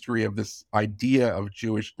in the history of this idea of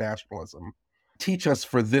Jewish nationalism teach us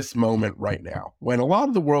for this moment right now, when a lot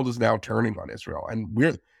of the world is now turning on Israel,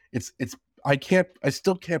 and I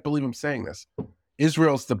still can't believe I'm saying this.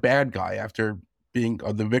 Israel's the bad guy after being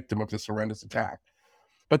the victim of this horrendous attack,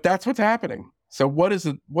 but that's what's happening. So what does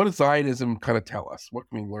Zionism kind of tell us? What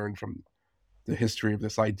can we learn from the history of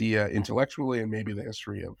this idea intellectually, and maybe the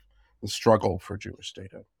history of the struggle for Jewish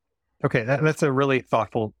statehood? Okay, that's a really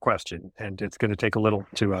thoughtful question, and it's going to take a little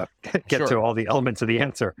to get to all the elements of the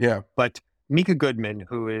answer. Yeah. But Mika Goodman,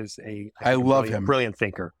 who is I love him, brilliant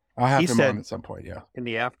thinker. I'll have him on at some point, yeah. In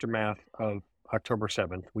the aftermath of October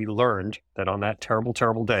 7th, we learned that on that terrible,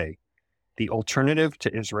 terrible day, the alternative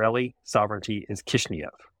to Israeli sovereignty is Kishinev,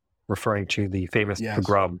 referring to the famous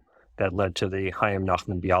pogrom that led to the Chaim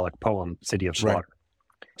Nachman Bialik poem, City of Slaughter.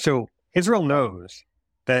 Right. So Israel knows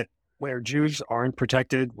that where Jews aren't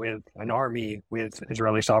protected with an army, with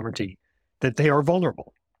Israeli sovereignty, that they are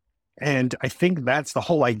vulnerable. And I think that's the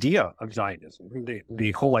whole idea of Zionism.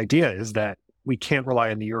 The whole idea is that we can't rely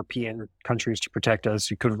on the European countries to protect us.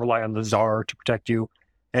 You couldn't rely on the Tsar to protect you.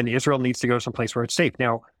 And Israel needs to go someplace where it's safe.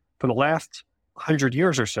 Now, for the last 100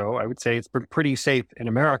 years or so, I would say it's been pretty safe in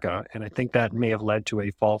America. And I think that may have led to a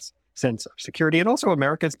false sense of security. And also,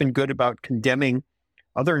 America has been good about condemning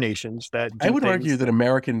other nations that do I would argue that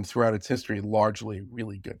American, throughout its history, largely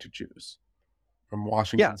really good to Jews. From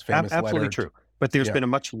Washington's famous absolutely letter. True. But there's been a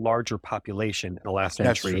much larger population in the last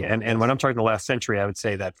century. And when I'm talking the last century, I would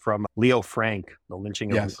say that from Leo Frank, the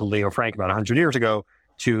lynching of Leo Frank about 100 years ago,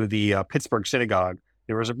 to the Pittsburgh synagogue,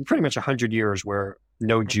 there was pretty much 100 years where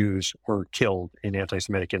no Jews were killed in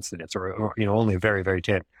anti-Semitic incidents, or only a very, very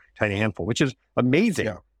tiny handful, which is amazing.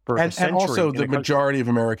 Yeah. And also the majority of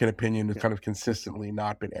American opinion has kind of consistently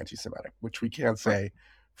not been anti-Semitic, which we can't say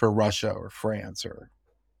for Russia or France or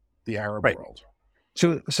the Arab world.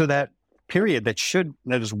 So that period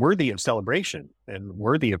that is worthy of celebration and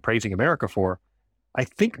worthy of praising America for, I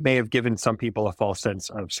think may have given some people a false sense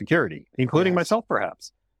of security, including myself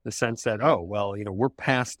perhaps. The sense that, we're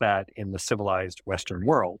past that in the civilized Western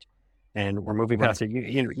world. And we're moving past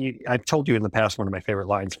it. I've told you in the past one of my favorite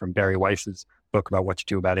lines from Barry Weiss's book about what to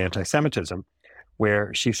do about anti-Semitism,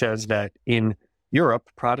 where she says that in Europe,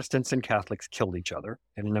 Protestants and Catholics killed each other,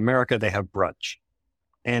 and in America, they have brunch.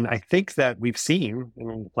 And I think that we've seen in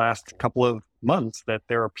the last couple of months that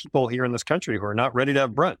there are people here in this country who are not ready to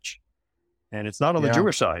have brunch. And it's not on the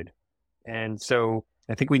Jewish side. And so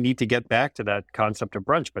I think we need to get back to that concept of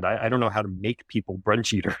brunch, but I don't know how to make people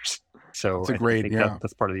brunch eaters. So That's I think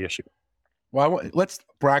that's part of the issue. Well, let's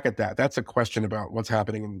bracket that. That's a question about what's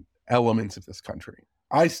happening in elements of this country.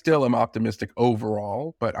 I still am optimistic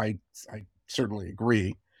overall, but I certainly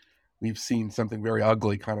agree. We've seen something very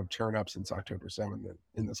ugly kind of turn up since October 7th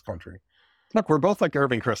in this country. Look, we're both like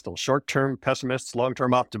Irving Kristol, short-term pessimists,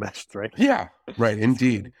 long-term optimists, right? Yeah, right,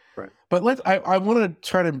 indeed. Right. But I want to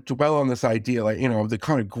try to dwell on this idea, like, the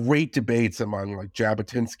kind of great debates among like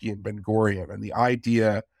Jabotinsky and Ben-Gurion, and the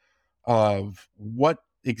idea of what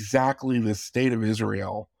exactly the state of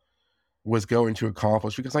Israel was going to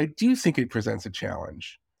accomplish, because I do think it presents a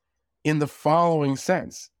challenge in the following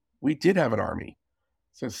sense. We did have an army.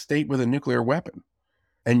 It's a state with a nuclear weapon.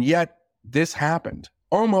 And yet this happened.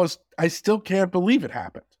 Almost, I still can't believe it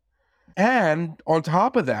happened. And on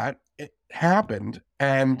top of that, it happened.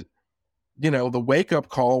 And, the wake-up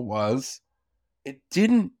call was, it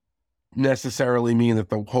didn't necessarily mean that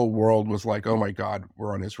the whole world was like, oh my God,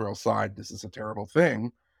 we're on Israel's side. This is a terrible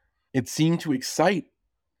thing. It seemed to excite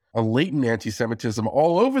a latent anti-Semitism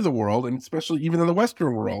all over the world, and especially even in the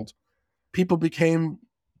Western world. People became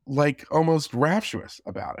like almost rapturous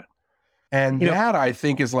about it. And that, I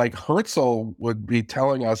think, is like Herzl would be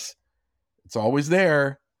telling us, it's always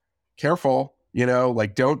there. Careful,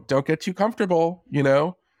 like don't get too comfortable,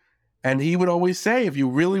 And he would always say, if you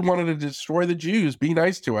really wanted to destroy the Jews, be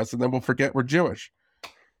nice to us, and then we'll forget we're Jewish.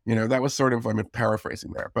 That was sort of, I'm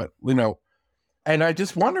paraphrasing there, but, and I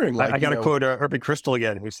just wondering, like, I got to quote Irving Kristol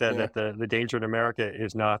again, who said that the danger in America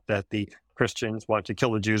is not that the Christians want to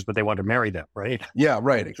kill the Jews, but they want to marry them, right? Yeah,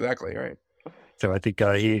 right, exactly, right. So I think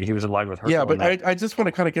he was in line with Herzl. Yeah, but I just want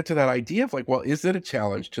to kind of get to that idea of like, well, is it a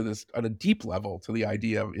challenge to this on a deep level to the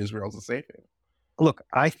idea of Israel as a safe haven? Look,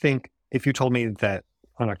 I think if you told me that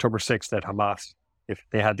on October 6th that Hamas, if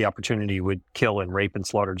they had the opportunity, would kill and rape and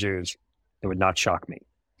slaughter Jews, it would not shock me.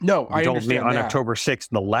 No, I told me understand on that. October 6th,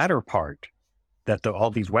 the latter part, that all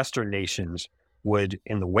these Western nations would,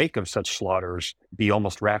 in the wake of such slaughters, be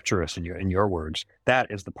almost rapturous, in your words. That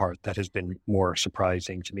is the part that has been more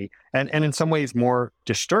surprising to me, and in some ways more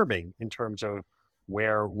disturbing in terms of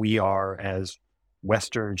where we are as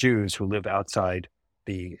Western Jews who live outside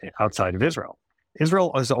of Israel.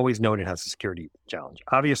 Israel is always known it has a security challenge.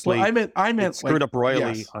 Obviously, well, I meant it screwed up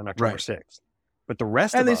royally yes, on October 6th. But the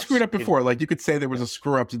rest and of they us, screwed up before. Like you could say there was a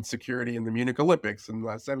screw up in security in the Munich Olympics and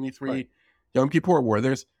the 73 Yom Kippur War.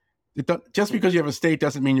 Just because you have a state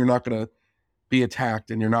doesn't mean you're not going to be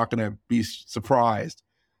attacked and you're not going to be surprised.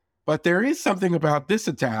 But there is something about this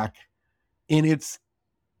attack, and it's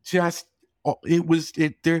just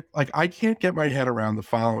like I can't get my head around the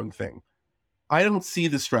following thing. I don't see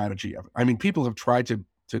the strategy of it. I mean, people have tried to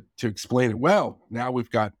explain it. Well, now we've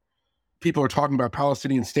got people are talking about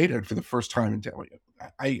Palestinian statehood for the first time in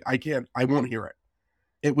I won't hear it.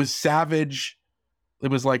 It was savage. It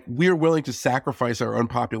was like, we're willing to sacrifice our own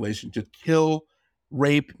population to kill,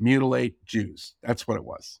 rape, mutilate Jews. That's what it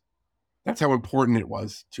was. That's how important it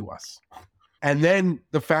was to us. And then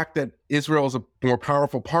the fact that Israel is a more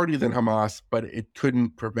powerful party than Hamas, but it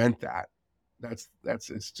couldn't prevent that.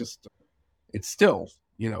 It's still,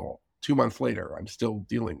 2 months later, I'm still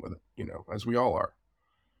dealing with it, as we all are.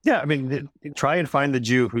 Yeah, I mean, try and find the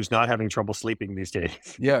Jew who's not having trouble sleeping these days.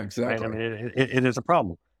 Yeah, exactly. Right? I mean, it is a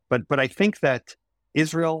problem. But I think that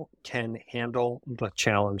Israel can handle the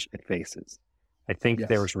challenge it faces. I think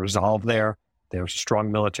there's resolve there. There's a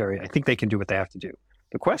strong military. I think they can do what they have to do.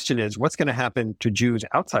 The question is, what's going to happen to Jews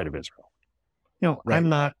outside of Israel? I'm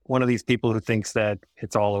not one of these people who thinks that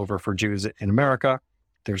it's all over for Jews in America.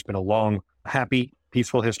 There's been a long, happy,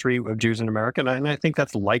 peaceful history of Jews in America, and I think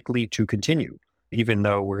that's likely to continue, even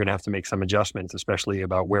though we're going to have to make some adjustments, especially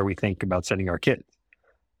about where we think about sending our kids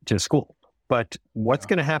to school. But what's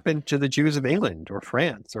going to happen to the Jews of England or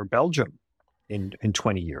France or Belgium in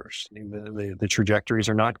 20 years? The trajectories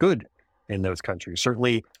are not good in those countries.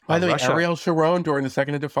 Certainly, by the way, Russia, Ariel Sharon during the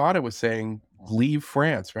Second Intifada was saying, leave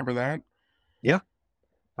France. Remember that? Yeah.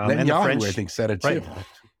 And the French, I think, said it too.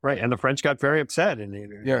 Right. And the French got very upset. And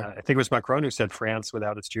I think it was Macron who said France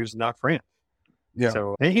without its Jews is not France. Yeah.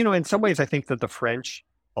 So, in some ways, I think that the French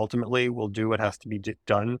ultimately will do what has to be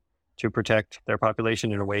done to protect their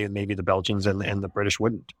population in a way that maybe the Belgians and the British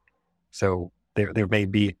wouldn't. So there may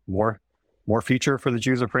be more future for the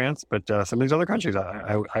Jews of France, but some of these other countries,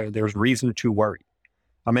 there's reason to worry.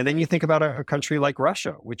 And then you think about a country like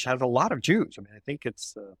Russia, which has a lot of Jews. I think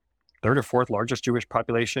it's the third or fourth largest Jewish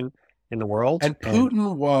population in the world. And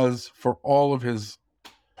Putin was, for all of his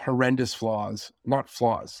horrendous flaws, not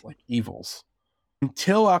flaws, like evils.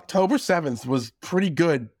 Until October 7th was pretty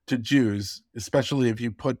good to Jews, especially if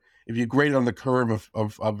you grade on the curve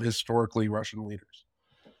of historically Russian leaders.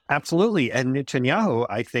 Absolutely. And Netanyahu,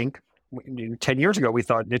 I think, 10 years ago, we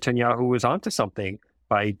thought Netanyahu was onto something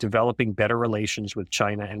by developing better relations with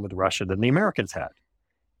China and with Russia than the Americans had.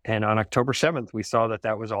 And on October 7th, we saw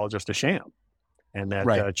that was all just a sham, and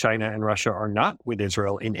that China and Russia are not with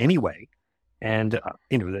Israel in any way. And,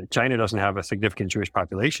 China doesn't have a significant Jewish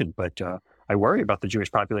population, but I worry about the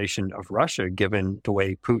Jewish population of Russia, given the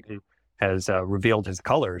way Putin has revealed his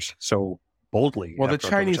colors so boldly. Well, the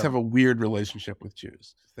Chinese have a weird relationship with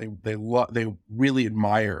Jews. They really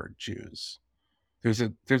admire Jews. There's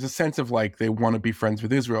a sense of like they want to be friends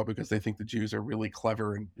with Israel because they think the Jews are really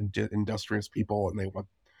clever and industrious people, and they want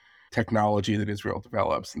technology that Israel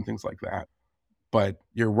develops and things like that. But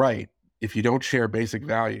you're right. If you don't share basic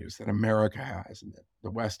values that America has and that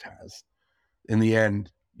the West has, in the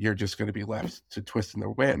end, you're just going to be left to twist in the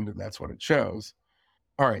wind, and that's what it shows.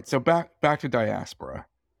 All right, so back to diaspora.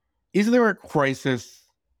 Is there a crisis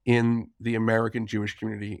in the American Jewish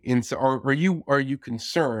community? Are you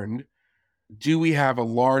concerned? Do we have a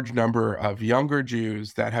large number of younger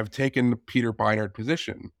Jews that have taken the Peter Beinart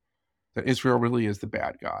position that Israel really is the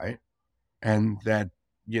bad guy, and that,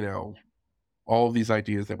 all of these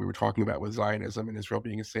ideas that we were talking about with Zionism and Israel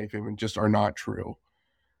being a safe haven just are not true?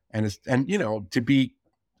 To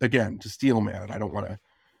steel man, I don't want to.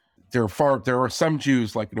 There are some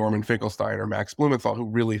Jews like Norman Finkelstein or Max Blumenthal who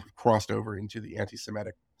really crossed over into the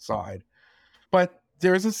anti-Semitic side, but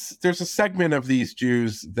there's a segment of these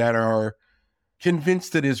Jews that are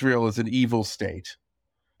convinced that Israel is an evil state,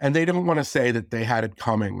 and they don't want to say that they had it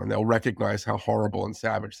coming, and they'll recognize how horrible and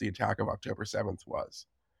savage the attack of October 7th was.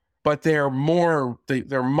 But they're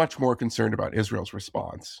much more concerned about Israel's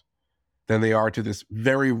response than they are to this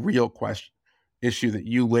very real issue that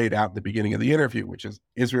you laid out at the beginning of the interview, which is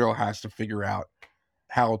Israel has to figure out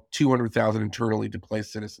how 200,000 internally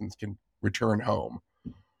displaced citizens can return home.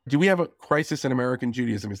 Do we have a crisis in American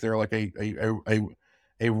Judaism? Is there like a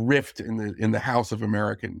rift in the house of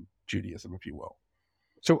American Judaism, if you will?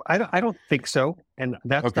 So I don't think so, and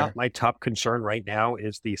that's not my top concern right now.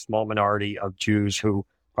 Is the small minority of Jews who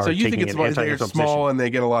are so you taking think it's they're small and they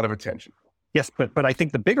get a lot of attention? Yes, but I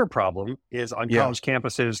think the bigger problem is on college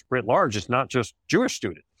campuses writ large. It's not just Jewish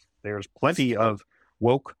students. There's plenty of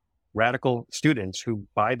woke, radical students who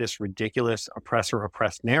buy this ridiculous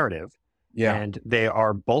oppressor-oppressed narrative, and they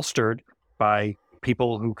are bolstered by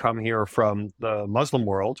people who come here from the Muslim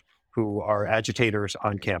world who are agitators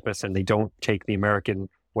on campus, and they don't take the American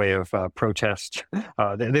way of protest.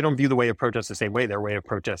 They don't view the way of protest the same way. Their way of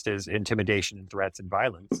protest is intimidation and threats and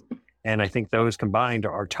violence. And I think those combined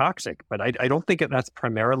are toxic. But I don't think that's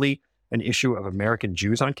primarily an issue of American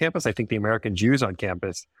Jews on campus. I think the American Jews on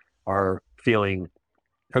campus are feeling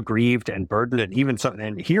aggrieved and burdened. And even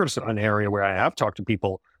and here's an area where I have talked to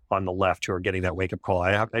people on the left who are getting that wake-up call.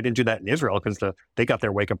 I didn't do that in Israel because they got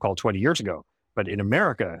their wake-up call 20 years ago. But in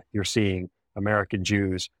America, you're seeing American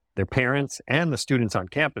Jews, their parents, and the students on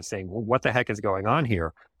campus saying, well, what the heck is going on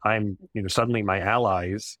here? Suddenly my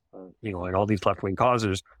allies, and all these left-wing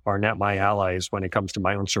causes are not my allies when it comes to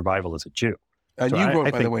my own survival as a Jew. And you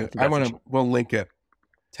wrote, by the way, we'll link it.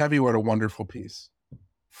 Tevi wrote a wonderful piece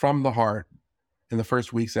from the heart in the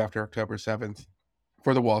first weeks after October 7th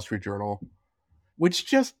for the Wall Street Journal,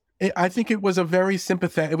 which I think it was a very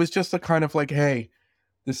sympathetic, it was just a kind of like, hey,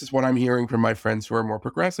 this is what I'm hearing from my friends who are more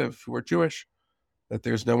progressive, who are Jewish, that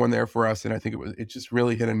there's no one there for us. And I think it just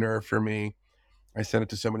really hit a nerve for me. I sent it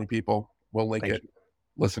to so many people. We'll link it.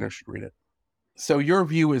 Listeners should read it. So your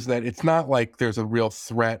view is that it's not like there's a real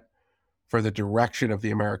threat for the direction of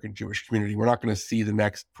the American Jewish community. We're not going to see the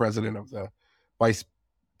next president of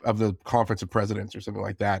the Conference of Presidents or something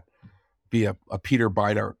like that be a Peter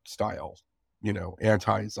Beinart style,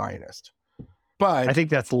 anti-Zionist. But I think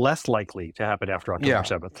that's less likely to happen after October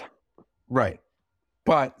 7th. Right.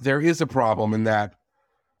 But there is a problem in that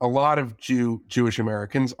a lot of Jewish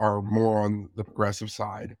Americans are more on the progressive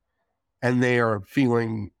side, and they are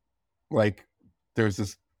feeling like there's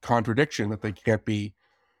this contradiction that they can't,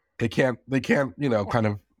 kind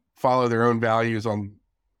of follow their own values on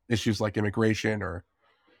issues like immigration or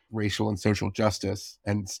racial and social justice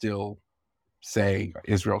and still say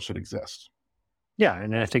Israel should exist. Yeah,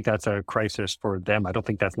 and I think that's a crisis for them. I don't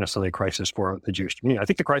think that's necessarily a crisis for the Jewish community. I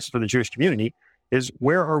think the crisis for the Jewish community is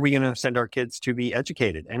where are we going to send our kids to be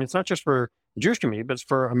educated? And it's not just for the Jewish community, but it's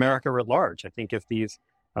for America at large. I think if these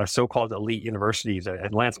so-called elite universities,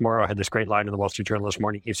 and Lance Morrow had this great line in the Wall Street Journal this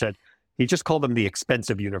morning, he said, He just called them the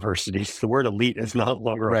expensive universities. The word elite is not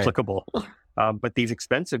longer applicable. But these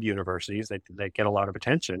expensive universities that get a lot of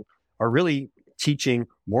attention are really teaching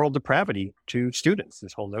moral depravity to students.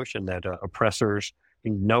 This whole notion that oppressors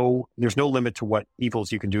there's no limit to what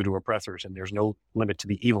evils you can do to oppressors, and there's no limit to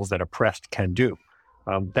the evils that oppressed can do.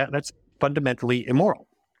 That's fundamentally immoral.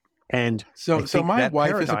 And so my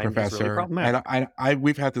wife is a professor, and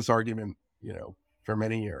we've had this argument, for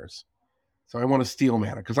many years. So I want to steel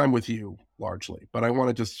man it because I'm with you largely, but I want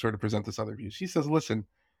to just sort of present this other view. She says, listen,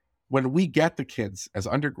 when we get the kids as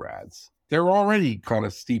undergrads, they're already kind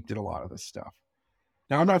of steeped in a lot of this stuff.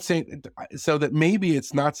 Now, I'm not saying so that maybe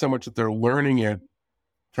it's not so much that they're learning it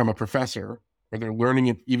from a professor, or they're learning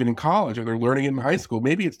it even in college, or they're learning it in high school.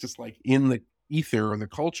 Maybe it's just like in the ether or the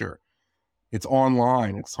culture. It's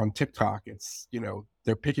online, it's on TikTok, it's,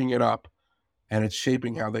 they're picking it up and it's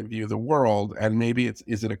shaping how they view the world. And maybe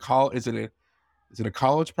is it a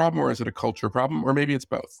college problem, or is it a culture problem, or maybe it's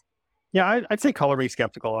both? Yeah, I'd say color me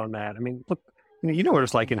skeptical on that. I mean, look, you know what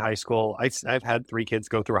it's like in high school. I've had 3 kids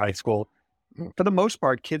go through high school. For the most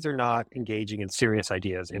part, kids are not engaging in serious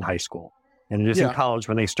ideas in high school. And it is in college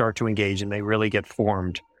when they start to engage and they really get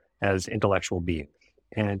formed as intellectual beings.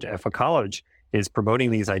 And if a college is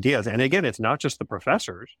promoting these ideas, and again, it's not just the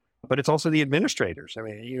professors, but it's also the administrators. I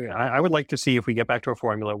mean, I would like to see if we get back to a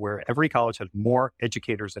formula where every college has more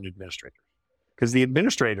educators than administrators. Because the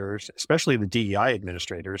administrators, especially the DEI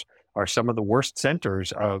administrators, are some of the worst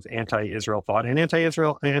centers of anti-Israel thought and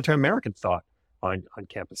anti-American thought on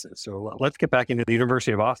campuses. So let's get back into the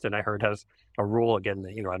University of Austin. I heard has a rule, again,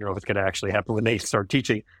 I don't know if it's going to actually happen when they start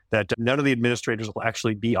teaching, that none of the administrators will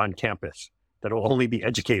actually be on campus, that it will only be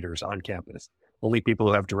educators on campus, only people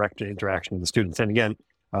who have direct interaction with the students. And again,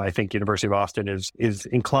 I think University of Austin is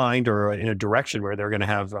inclined or in a direction where they're going to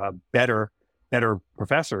have better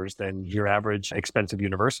professors than your average expensive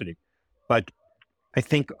university. But I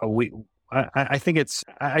think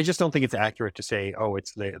I just don't think it's accurate to say,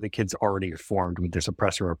 it's the kids already formed with this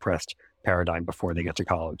oppressor-oppressed paradigm before they get to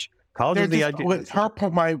college. College is the idea.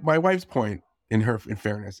 My wife's point, in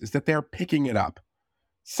fairness, is that they're picking it up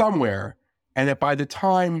somewhere, and that by the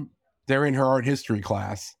time they're in her art history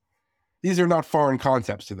class, these are not foreign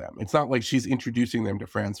concepts to them. It's not like she's introducing them to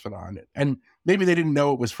Frantz Fanon. And maybe they didn't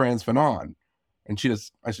know it was Frantz Fanon. And she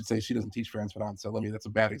doesn't teach Frantz Fanon, so that's a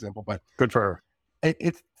bad example, but good for her.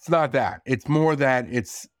 It's not that. It's more that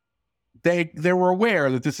they were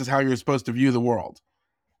aware that this is how you're supposed to view the world,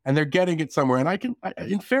 and they're getting it somewhere. And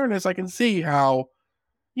in fairness, I can see how,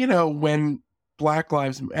 when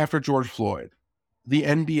after George Floyd, the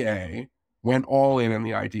NBA went all in on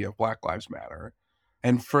the idea of Black Lives Matter.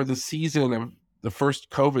 And for the season of the first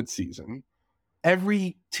COVID season,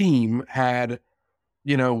 every team had,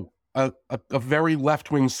 a very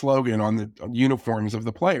left-wing slogan on the uniforms of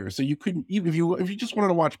the players. So you couldn't, even if you just wanted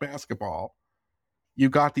to watch basketball, you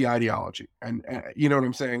got the ideology. And you know what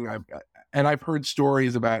I'm saying? I've heard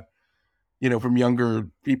stories about, from younger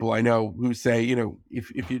people I know who say,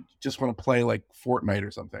 if you just want to play like Fortnite or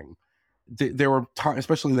something, there were times,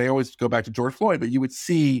 especially they always go back to George Floyd, but you would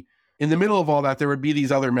see in the middle of all that, there would be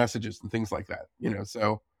these other messages and things like that,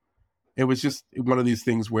 so it was just one of these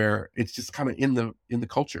things where it's just kind of in the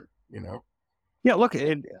culture, Yeah, look,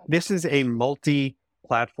 this is a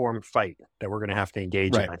multi-platform fight that we're going to have to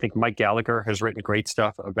engage in. I think Mike Gallagher has written great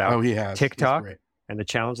stuff about TikTok and the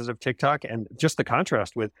challenges of TikTok, and just the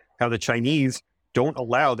contrast with how the Chinese don't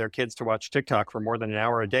allow their kids to watch TikTok for more than an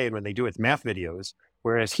hour a day, and when they do, it's math videos.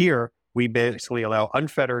 Whereas here, we basically allow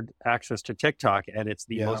unfettered access to TikTok, and it's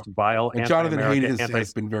the most vile Jonathan Haidt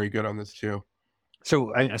has been very good on this too.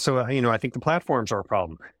 So I think the platforms are a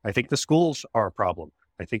problem. I think the schools are a problem.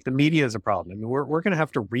 I think the media is a problem. I mean, we're going to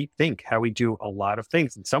have to rethink how we do a lot of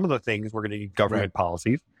things. And some of the things we're going to need government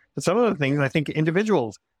policies, but some of the things I think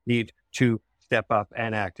individuals need to step up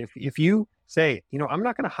and act. If you say, I'm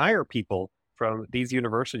not going to hire people from these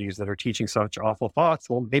universities that are teaching such awful thoughts,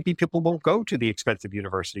 well, maybe people won't go to the expensive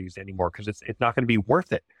universities anymore because it's not going to be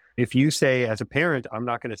worth it. If you say, as a parent, I'm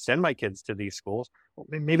not going to send my kids to these schools, well,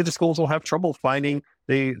 maybe the schools will have trouble finding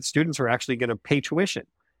the students who are actually going to pay tuition.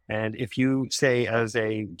 And if you say, as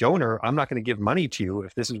a donor, I'm not going to give money to you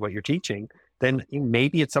if this is what you're teaching, then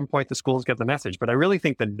maybe at some point the schools get the message. But I really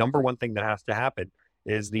think the number one thing that has to happen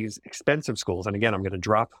is these expensive schools. And again, I'm going to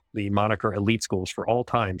drop the moniker elite schools for all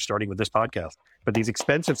time, starting with this podcast. But these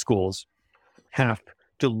expensive schools have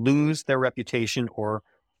to lose their reputation or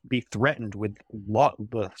be threatened with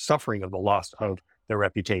the suffering of the loss of their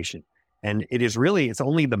reputation. And it's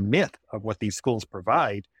only the myth of what these schools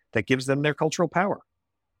provide that gives them their cultural power.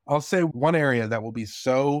 I'll say one area that will be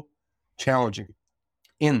so challenging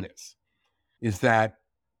in this is that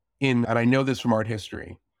and I know this from art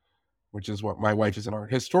history, which is what my wife is an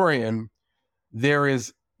art historian, there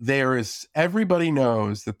is everybody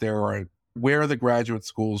knows that there are where the graduate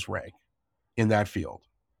schools rank in that field.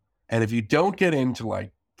 And if you don't get into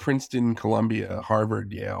like Princeton, Columbia,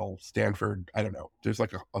 Harvard, Yale, Stanford, I don't know, there's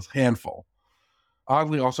like a handful.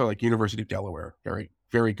 Oddly, also like University of Delaware, very,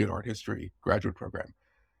 very good art history graduate program.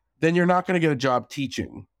 Then you're not going to get a job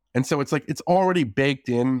teaching. And so it's like, it's already baked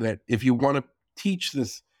in that if you want to teach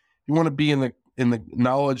this, you want to be in the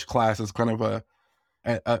knowledge class as kind of a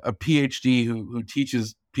PhD who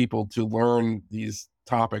teaches people to learn these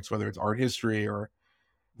topics, whether it's art history or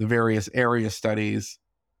the various area studies.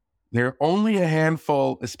 There are only a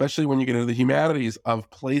handful, especially when you get into the humanities, of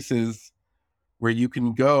places where you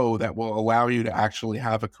can go that will allow you to actually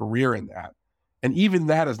have a career in that. And even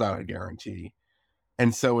that is not a guarantee.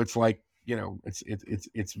 And so it's like,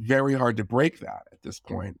 it's very hard to break that at this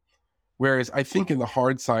point. Whereas I think in the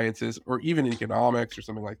hard sciences or even economics or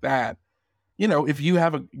something like that, if you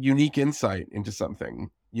have a unique insight into something,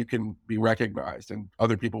 you can be recognized and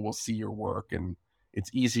other people will see your work, and it's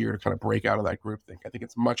easier to kind of break out of that groupthink. I think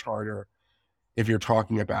it's much harder if you're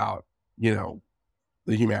talking about, the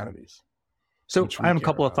humanities. So I have a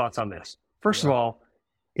couple of thoughts on this. First of all,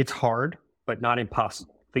 it's hard, but not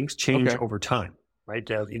impossible. Things change over time, right?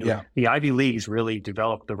 The Ivy Leagues really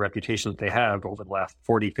developed the reputation that they have over the last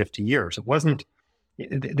 40, 50 years.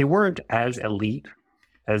 They weren't as elite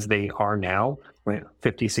as they are now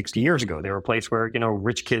 50, 60 years ago. They were a place where,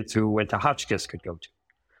 rich kids who went to Hotchkiss could go to.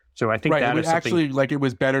 So I think that is actually like it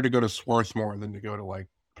was better to go to Swarthmore than to go to like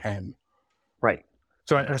Penn. Right.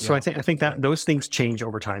 So I think that those things change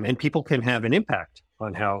over time, and people can have an impact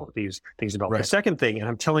on how these things develop. The second thing, and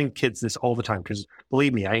I'm telling kids this all the time, because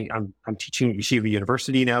believe me, I'm teaching at Yeshiva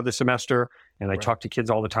University now this semester, and I talk to kids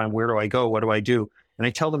all the time. Where do I go? What do I do? And I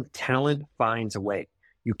tell them talent finds a way.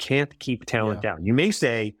 You can't keep talent down. You may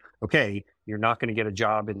say, okay, you're not going to get a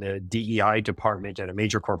job in the DEI department at a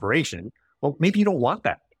major corporation. Well, maybe you don't want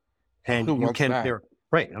that. And you can,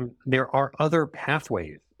 there are other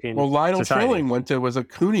pathways in Lionel society. Trilling was a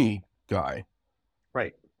CUNY guy.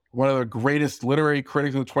 Right. One of the greatest literary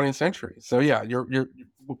critics of the 20th century. So yeah, your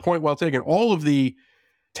point well taken. All of the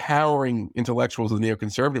towering intellectuals of the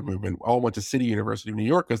neoconservative movement all went to City University of New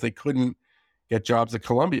York because they couldn't get jobs at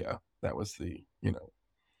Columbia. That was the,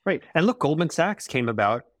 Right. And look, Goldman Sachs came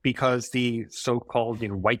about because the so-called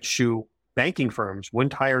white shoe banking firms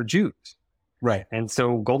wouldn't hire Jews. Right. And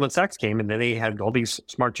so Goldman Sachs came, and then they had all these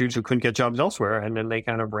smart Jews who couldn't get jobs elsewhere, and then they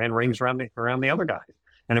kind of ran rings around the other guys.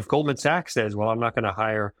 And if Goldman Sachs says, well, I'm not going to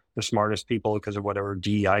hire the smartest people because of whatever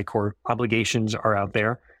DEI core obligations are out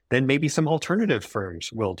there, then maybe some alternative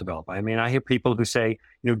firms will develop. I mean, I hear people who say,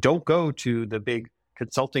 don't go to the big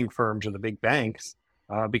consulting firms or the big banks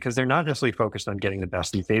because they're not necessarily focused on getting the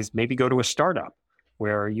best these days. Maybe go to a startup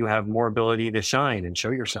where you have more ability to shine and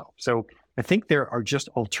show yourself. So I think there are just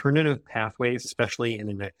alternative pathways, especially in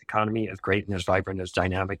an economy as great and as vibrant, as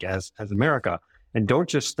dynamic as America. And don't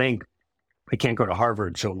just think, I can't go to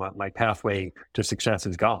Harvard, so my pathway to success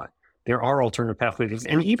is gone. There are alternative pathways.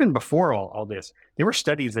 And even before all this, there were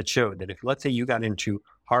studies that showed that if, let's say, you got into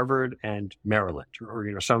Harvard and Maryland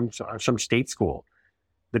or some state school,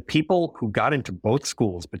 the people who got into both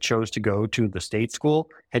schools but chose to go to the state school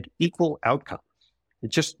had equal outcomes.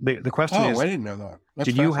 It's just the question is, I didn't know that.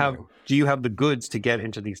 That's do you have the goods to get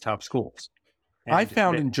into these top schools? And I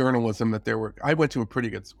found in journalism that I went to a pretty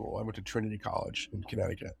good school. I went to Trinity College in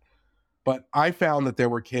Connecticut, but I found that there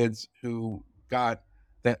were kids who got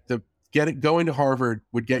that going to Harvard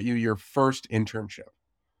would get you your first internship,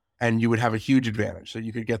 and you would have a huge advantage. So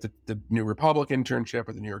you could get the New Republic internship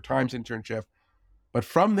or the New York Times internship, but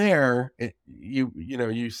from there,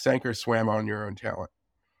 you sank or swam on your own talent.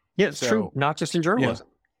 Yeah, it's true. Not just in journalism.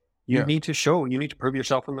 You need to prove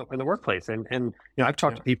yourself in the workplace. And I've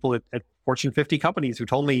talked to people at Fortune 50 companies who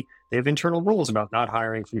told me they have internal rules about not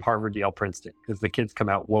hiring from Harvard, Yale, Princeton, because the kids come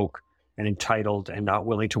out woke and entitled and not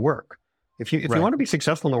willing to work. If you want to be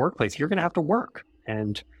successful in the workplace, you're going to have to work.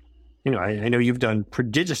 And, I know you've done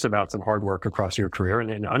prodigious amounts of hard work across your career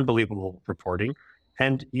and unbelievable reporting.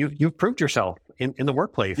 And you've proved yourself in the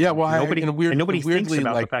workplace. Yeah, well, nobody thinks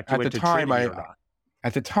about the fact you went to Trinity or not.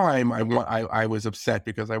 At the time, I was upset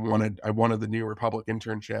because I wanted the New Republic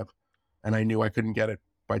internship, and I knew I couldn't get it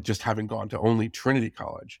by just having gone to only Trinity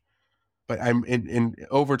College. But I'm in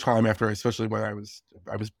over time, especially when I was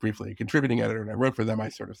briefly a contributing editor and I wrote for them, I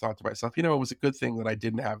sort of thought to myself, it was a good thing that I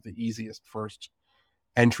didn't have the easiest first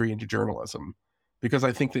entry into journalism, because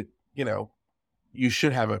I think that you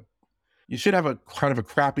should have a kind of a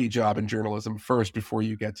crappy job in journalism first before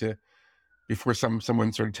you get to before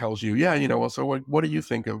someone sort of tells you, yeah, well, so what do you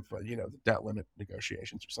think of, the debt limit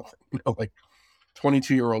negotiations or something? Like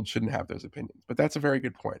 22-year-olds shouldn't have those opinions. But that's a very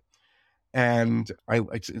good point. And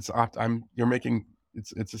you're making,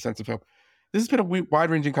 it's a sense of hope. This has been a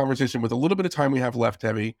wide-ranging conversation with a little bit of time we have left,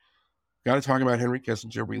 Tevi. Got to talk about Henry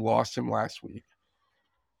Kissinger. We lost him last week.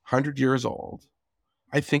 100 years old.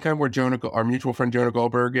 I think I'm where our mutual friend Jonah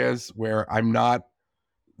Goldberg is, where I'm not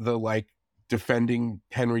the defending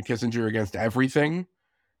Henry Kissinger against everything.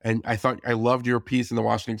 And I loved your piece in the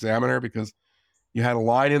Washington Examiner because you had a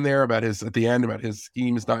line in there at the end about his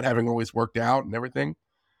schemes not having always worked out and everything.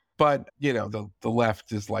 But, the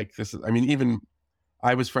left is like this. Even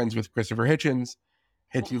I was friends with Christopher Hitchens.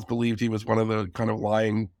 Hitchens believed he was one of the kind of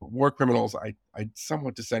lying war criminals. I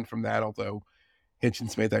somewhat dissent from that, although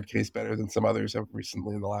Hitchens made that case better than some others have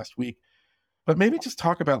recently in the last week. But maybe just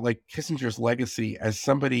talk about Kissinger's legacy as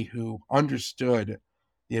somebody who understood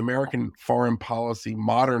the American foreign policy,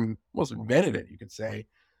 almost invented it, you could say,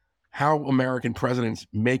 how American presidents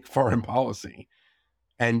make foreign policy,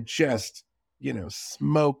 and just,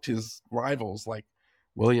 smoked his rivals like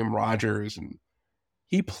William Rogers. And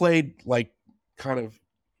he played kind of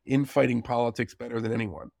infighting politics better than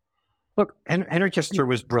anyone. Look, Henry Kissinger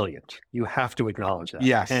was brilliant. You have to acknowledge that.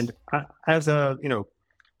 Yes. And as a,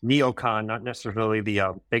 neocon, not necessarily the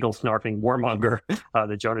bagel-snarfing warmonger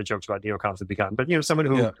that Jonah jokes about neocons have become, but, someone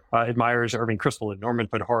who admires Irving Kristol and Norman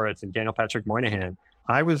Podhoretz and Daniel Patrick Moynihan.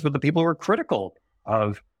 I was with the people who were critical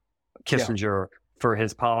of Kissinger for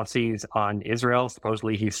his policies on Israel.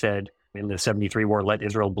 Supposedly, he said in the 73 war, let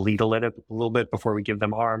Israel bleed a little bit before we give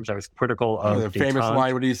them arms. I was critical of the famous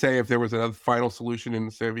line, what did he say? If there was a final solution in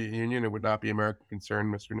the Soviet Union, it would not be American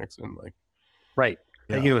concern, Mr. Nixon. Right.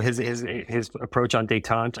 Yeah. His approach on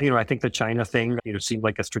détente, I think the China thing, seemed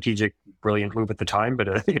like a strategic, brilliant move at the time,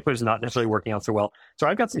 but it was not necessarily working out so well. So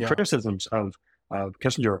I've got some criticisms of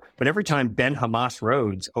Kissinger, but every time Ben Hamas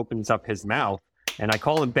Rhodes opens up his mouth, and I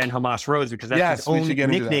call him Ben Hamas Rhodes because that's his own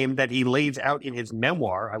nickname that he lays out in his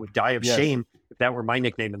memoir. I would die of shame if that were my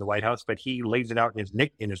nickname in the White House, but he lays it out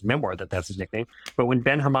in his memoir that's his nickname. But when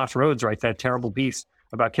Ben Hamas Rhodes writes that terrible piece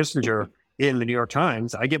about Kissinger in the New York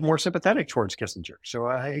Times, I get more sympathetic towards Kissinger. So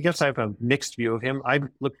I guess I have a mixed view of him.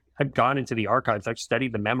 I've gone into the archives. I've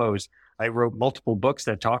studied the memos. I wrote multiple books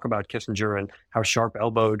that talk about Kissinger and how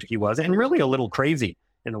sharp-elbowed he was, and really a little crazy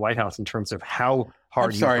in the White House in terms of how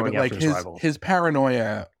hard he was going after his rivals. His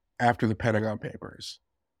paranoia after the Pentagon Papers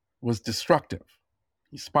was destructive.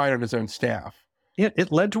 He spied on his own staff. Yeah,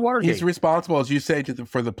 it led to Watergate. He's responsible, as you say,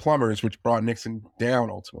 for the plumbers, which brought Nixon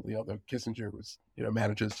down ultimately, although Kissinger was,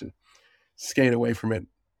 manages to skate away from it,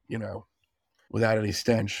 without any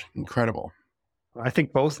stench. Incredible. I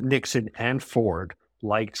think both Nixon and Ford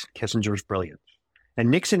liked Kissinger's brilliance.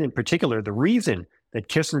 And Nixon in particular, the reason that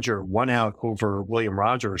Kissinger won out over William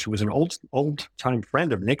Rogers, who was an old-time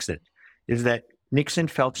friend of Nixon, is that Nixon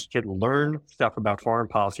felt he could learn stuff about foreign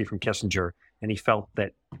policy from Kissinger, and he felt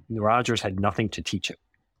that Rogers had nothing to teach him.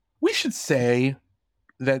 We should say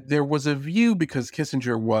that there was a view, because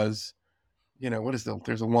Kissinger was,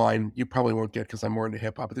 there's a line you probably won't get because I'm more into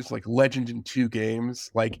hip hop, but there's legend in two games.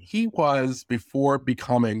 He was, before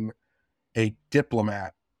becoming a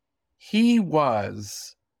diplomat, he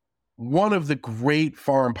was one of the great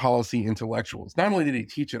foreign policy intellectuals. Not only did he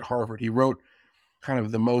teach at Harvard, he wrote kind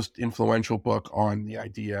of the most influential book on the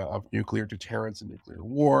idea of nuclear deterrence and nuclear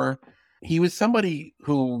war. He was somebody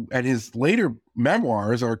who, and his later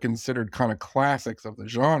memoirs are considered kind of classics of the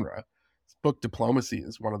genre. His book Diplomacy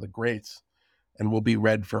is one of the greats and will be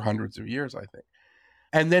read for hundreds of years, I think.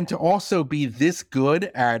 And then to also be this good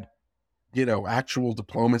at, actual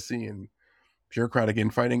diplomacy and bureaucratic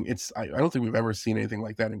infighting, I don't think we've ever seen anything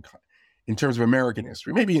like that in terms of American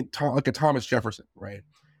history. Maybe like a Thomas Jefferson, right?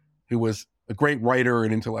 Who was a great writer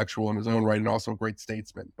and intellectual in his own right and also a great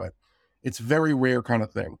statesman. But it's a very rare kind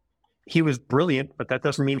of thing. He was brilliant, but that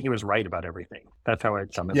doesn't mean he was right about everything. That's how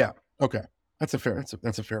I'd sum it up. Yeah, okay. That's a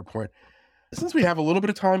fair point. Since we have a little bit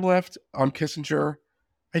of time left on Kissinger,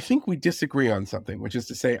 I think we disagree on something, which is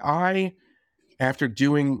to say, after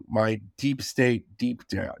doing my deep state deep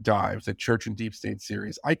dive, the Church and Deep State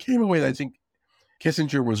series, I came away that I think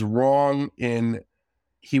Kissinger was wrong in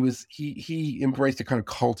he embraced a kind of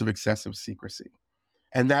cult of excessive secrecy.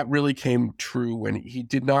 And that really came true when he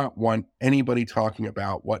did not want anybody talking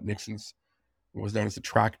about what Nixon's, what was known as the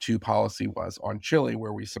Track 2 policy was on Chile,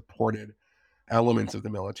 where we supported elements of the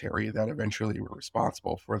military that eventually were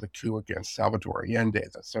responsible for the coup against Salvador Allende,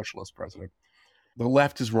 the socialist president. The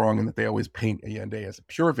left is wrong in that they always paint Allende as a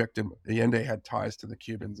pure victim. Allende had ties to the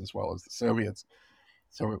Cubans as well as the Soviets.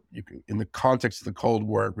 So in the context of the Cold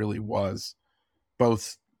War, it really was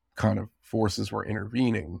both kind of forces were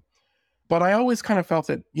intervening. But I always kind of felt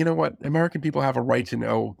that, you know what, American people have a right to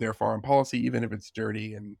know their foreign policy, even if it's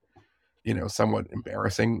dirty and, you know, somewhat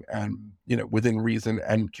embarrassing and, you know, within reason.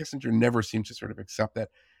 And Kissinger never seemed to sort of accept that.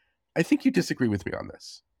 I think you disagree with me on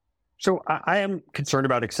this. So I am concerned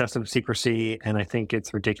about excessive secrecy, and I think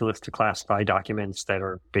it's ridiculous to classify documents that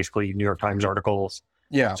are basically New York Times articles.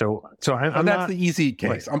 Yeah. So I'm that's not, the easy case.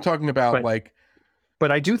 Right. I'm talking about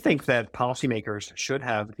But I do think that policymakers should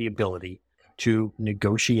have the ability to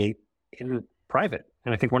negotiate in private.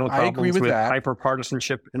 And I think one of the problems with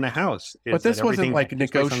hyperpartisanship in the House is but this that wasn't like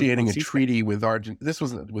negotiating a secret. treaty with Argentina. This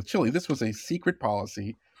wasn't with Chile. This was a secret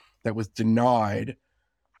policy that was denied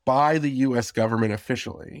by the U.S. government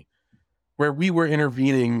officially, where we were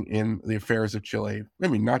intervening in the affairs of Chile. I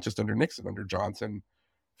mean, not just under Nixon, under Johnson,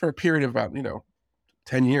 for a period of about,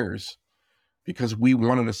 10 years, because we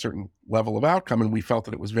wanted a certain level of outcome. And we felt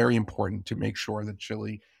that it was very important to make sure that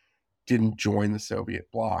Chile didn't join the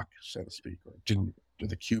Soviet bloc, so to speak, or didn't do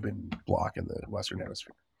the Cuban bloc in the Western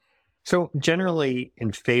Hemisphere. So generally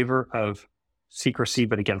in favor of secrecy,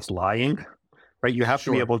 but against lying, right? You have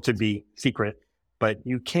to be able to be secret, but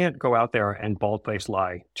you can't go out there and bald-faced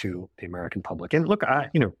lie to the American public. And look,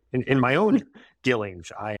 in my own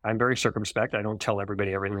dealings, I'm very circumspect. I don't tell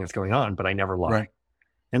everybody everything that's going on, but I never lie. Right.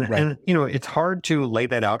 And it's hard to lay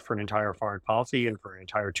that out for an entire foreign policy and for an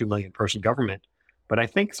entire 2 million person government. But I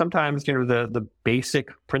think sometimes, the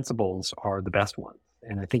basic principles are the best ones.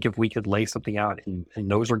 And I think if we could lay something out in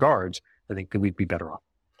those regards, I think we'd be better off.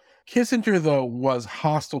 Kissinger, though, was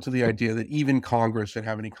hostile to the idea that even Congress should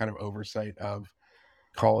have any kind of oversight of,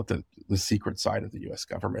 call it the secret side of the U.S.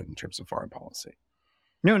 government in terms of foreign policy.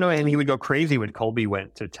 No, and he would go crazy when Colby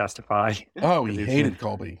went to testify. Oh, he hated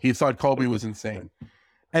Colby. He thought Colby was insane.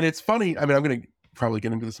 And it's funny, I mean, I'm going to probably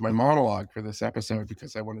get into this in my monologue for this episode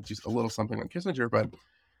because I want to do a little something on Kissinger, but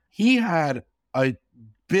Kissinger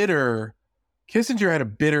had a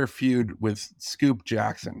bitter feud with Scoop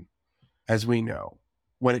Jackson, as we know,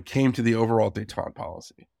 when it came to the overall détente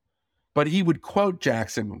policy. But he would quote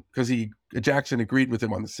Jackson because Jackson agreed with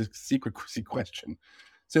him on the secrecy question.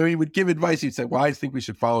 So he would give advice. He'd say, well, I think we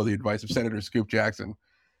should follow the advice of Senator Scoop Jackson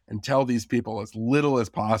and tell these people as little as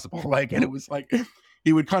possible. And it was like,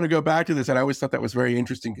 he would kind of go back to this. And I always thought that was very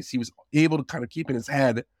interesting because he was able to kind of keep in his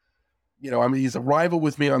head, he's a rival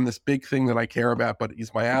with me on this big thing that I care about, but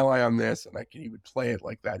he's my ally on this. And he would play it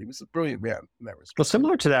like that. He was a brilliant man in that respect. Well,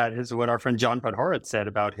 similar to that is what our friend John Podhoretz said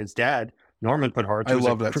about his dad, Norman Podhoretz. I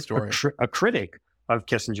love that story. A critic of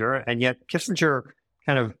Kissinger. And yet Kissinger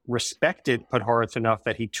kind of respected Podhoretz enough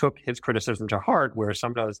that he took his criticism to heart, whereas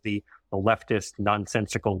sometimes the leftist,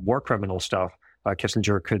 nonsensical war criminal stuff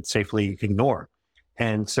Kissinger could safely ignore.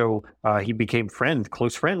 And so he became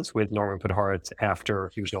close friends with Norman Podhoretz after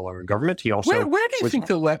he was no longer in government. He also where do you think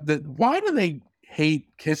the left? Why do they hate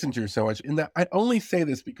Kissinger so much? I only say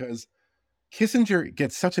this because Kissinger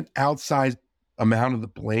gets such an outsized amount of the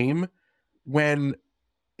blame when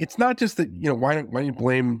it's not just that, why don't you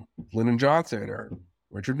blame Lyndon Johnson or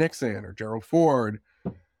Richard Nixon or Gerald Ford,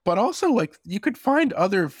 but also you could find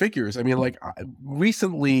other figures. I mean,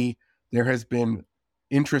 recently there has been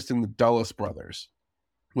interest in the Dulles brothers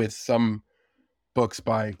with some books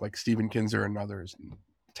by Stephen Kinzer and others.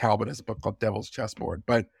 Talbot has a book called Devil's Chessboard,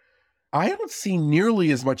 but I don't see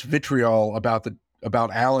nearly as much vitriol about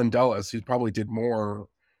Allen Dulles, who probably did more,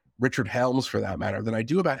 Richard Helms for that matter, than I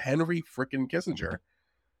do about Henry frickin' Kissinger.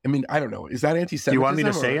 I mean, I don't know. Is that anti-Semitism? You want me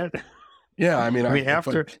to say it? Yeah, I mean,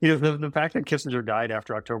 after the fact that Kissinger died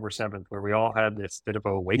after October 7th, where we all had this bit of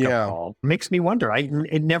a wake-up call, makes me wonder.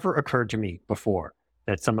 It never occurred to me before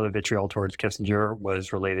that some of the vitriol towards Kissinger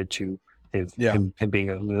was related to him being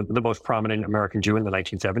the most prominent American Jew in the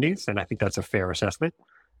 1970s, and I think that's a fair assessment.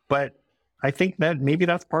 But I think that maybe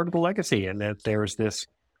that's part of the legacy, and that there's this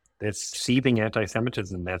seething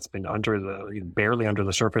anti-Semitism that's been barely under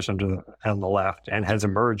the surface on the left, and has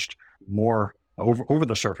emerged more over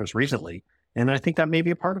the surface recently. And I think that may be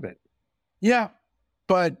a part of it. Yeah,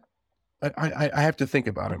 but I have to think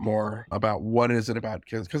about it more, about what is it about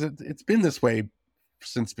Kissinger, because it's been this way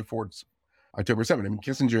since before October 7th. I mean,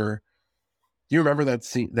 Kissinger, do you remember that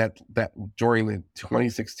scene that during the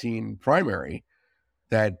 2016 primary,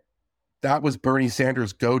 that was Bernie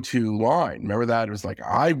Sanders' go-to line? Remember that? It was like,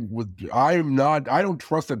 I don't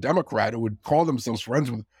trust a Democrat who would call themselves friends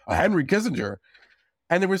with a Henry Kissinger.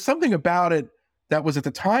 And there was something about it that was, at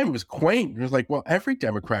the time, it was quaint. It was like, well, every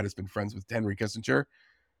Democrat has been friends with Henry Kissinger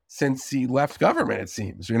since he left government, it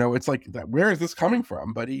seems. It's like, where is this coming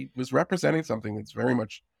from? But he was representing something that's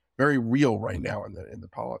very real right now in the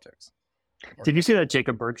politics. Did you see that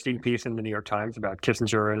Jacob Bernstein piece in the New York Times about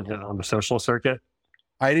Kissinger and on the social circuit?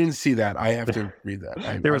 I didn't see that. I have to read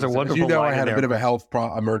that. There was a wonderful you know, line I had in a bit there. of a health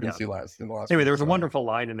emergency in the last. Anyway, there was a wonderful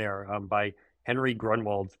line in there by Henry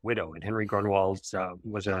Grunwald's widow, and Henry Grunwald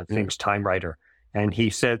was a famous Time writer, and he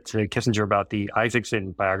said to Kissinger about the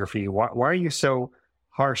Isaacson biography, "Why are you so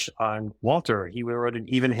harsh on Walter? He wrote an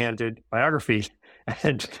even-handed biography."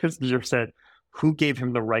 And Kissinger said, "Who gave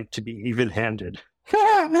him the right to be even-handed?"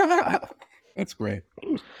 That's great.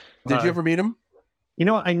 Did you ever meet him? You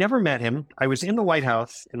know, I never met him. I was in the White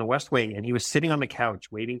House in the West Wing, and he was sitting on the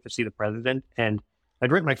couch waiting to see the president. And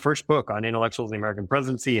I'd written my first book on intellectuals in the American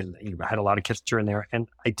presidency, and I had a lot of Kissinger in there. And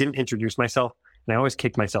I didn't introduce myself, and I always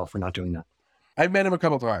kicked myself for not doing that. I've met him a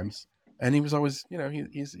couple of times, and he was always, you know,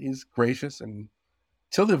 he's gracious, and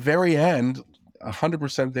till the very end,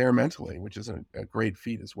 100% there mentally, which is a great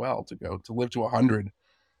feat as well, to live to 100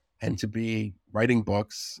 and to be writing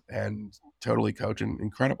books and totally coaching,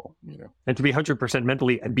 incredible, you know. And to be 100%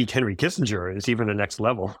 mentally and beat Henry Kissinger is even the next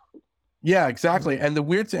level. Yeah, exactly. And the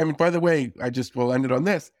weird thing, I mean, by the way, I just will end it on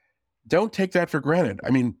this. Don't take that for granted.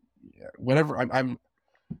 I mean, whatever,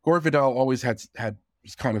 Gore Vidal always had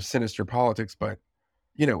kind of sinister politics, but,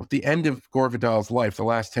 you know, at the end of Gore Vidal's life, the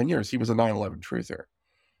last 10 years, he was a 9/11 truther.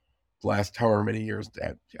 Last however many years,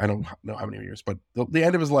 I don't know how many years, but the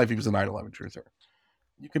end of his life, he was a 9/11 truther.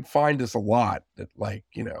 You can find this a lot that, like,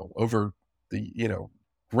 you know, over the, you know,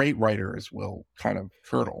 great writers will kind of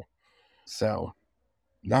curdle. So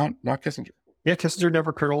not Kissinger. Yeah, Kissinger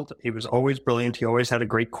never curdled. He was always brilliant. He always had a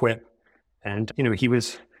great quip. And, you know, he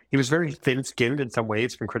was very thin-skinned in some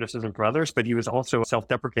ways from criticism from others, but he was also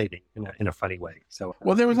self-deprecating in a funny way. So,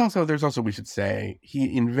 well, there's also, we should say,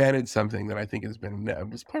 he invented something that I think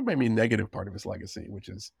was probably a negative part of his legacy, which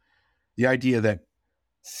is the idea that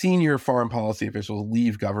senior foreign policy officials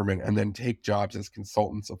leave government and then take jobs as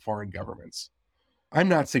consultants of foreign governments. I'm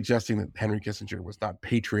not suggesting that Henry Kissinger was not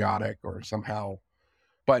patriotic or somehow,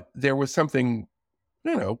 but there was something,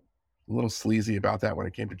 you know, a little sleazy about that when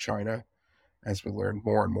it came to China, as we learned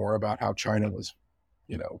more and more about how China was,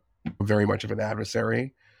 you know, very much of an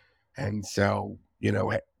adversary. And so, you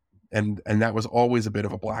know, and that was always a bit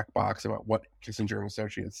of a black box about what Kissinger and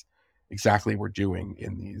Associates exactly were doing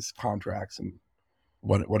in these contracts and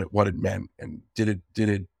what it meant, and did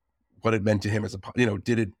it what it meant to him as a, you know,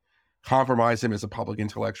 did it compromise him as a public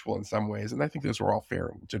intellectual in some ways? And I think those were all fair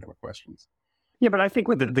and legitimate questions. Yeah, but I think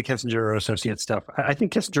with the Kissinger Associates stuff, I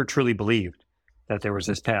think Kissinger truly believed that there was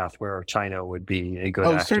this path where China would be a good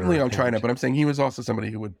actor. Certainly on China, but I'm saying he was also somebody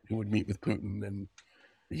who would meet with Putin, and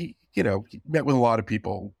he met with a lot of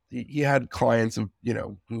people. He had clients of, you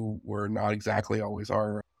know, who were not exactly always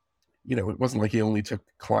our, you know, it wasn't like he only took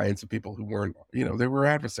clients of people who weren't, you know, they were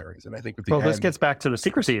adversaries. And I think this gets back to the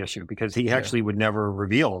secrecy issue, because he actually would never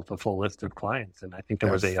reveal the full list of clients. And I think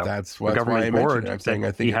there was a government board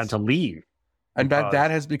that he had to leave. And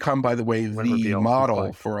that has become, by the way, the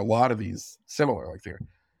model for a lot of these similar, like there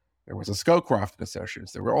was a Scowcroft and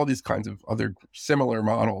Associates. There were all these kinds of other similar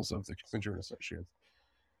models of the Kissinger and Associates.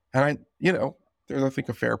 And there's, I think,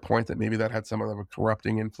 a fair point that maybe that had some of a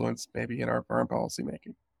corrupting influence maybe in our foreign policy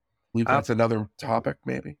making. I believe that's another topic,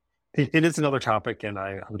 maybe. It is another topic, and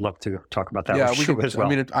I would love to talk about that as well. I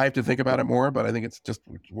mean, I have to think about it more, but I think it's just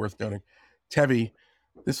worth noting. Tevi,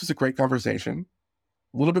 this was a great conversation.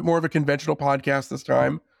 A little bit more of a conventional podcast this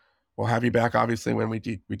time. We'll have you back, obviously, when we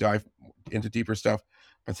dive into deeper stuff.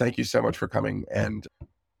 But thank you so much for coming, and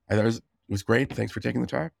I thought it was great. Thanks for taking the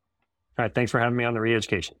time. All right, thanks for having me on The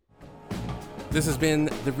Re-Education. This has been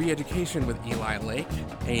The Re-Education with Eli Lake,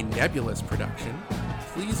 a Nebulous production.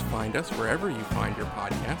 Please find us wherever you find your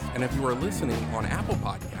podcasts, and if you are listening on Apple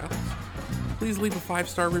Podcasts, please leave a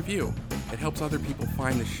 5-star review. It helps other people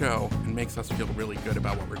find the show and makes us feel really good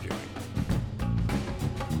about what we're doing.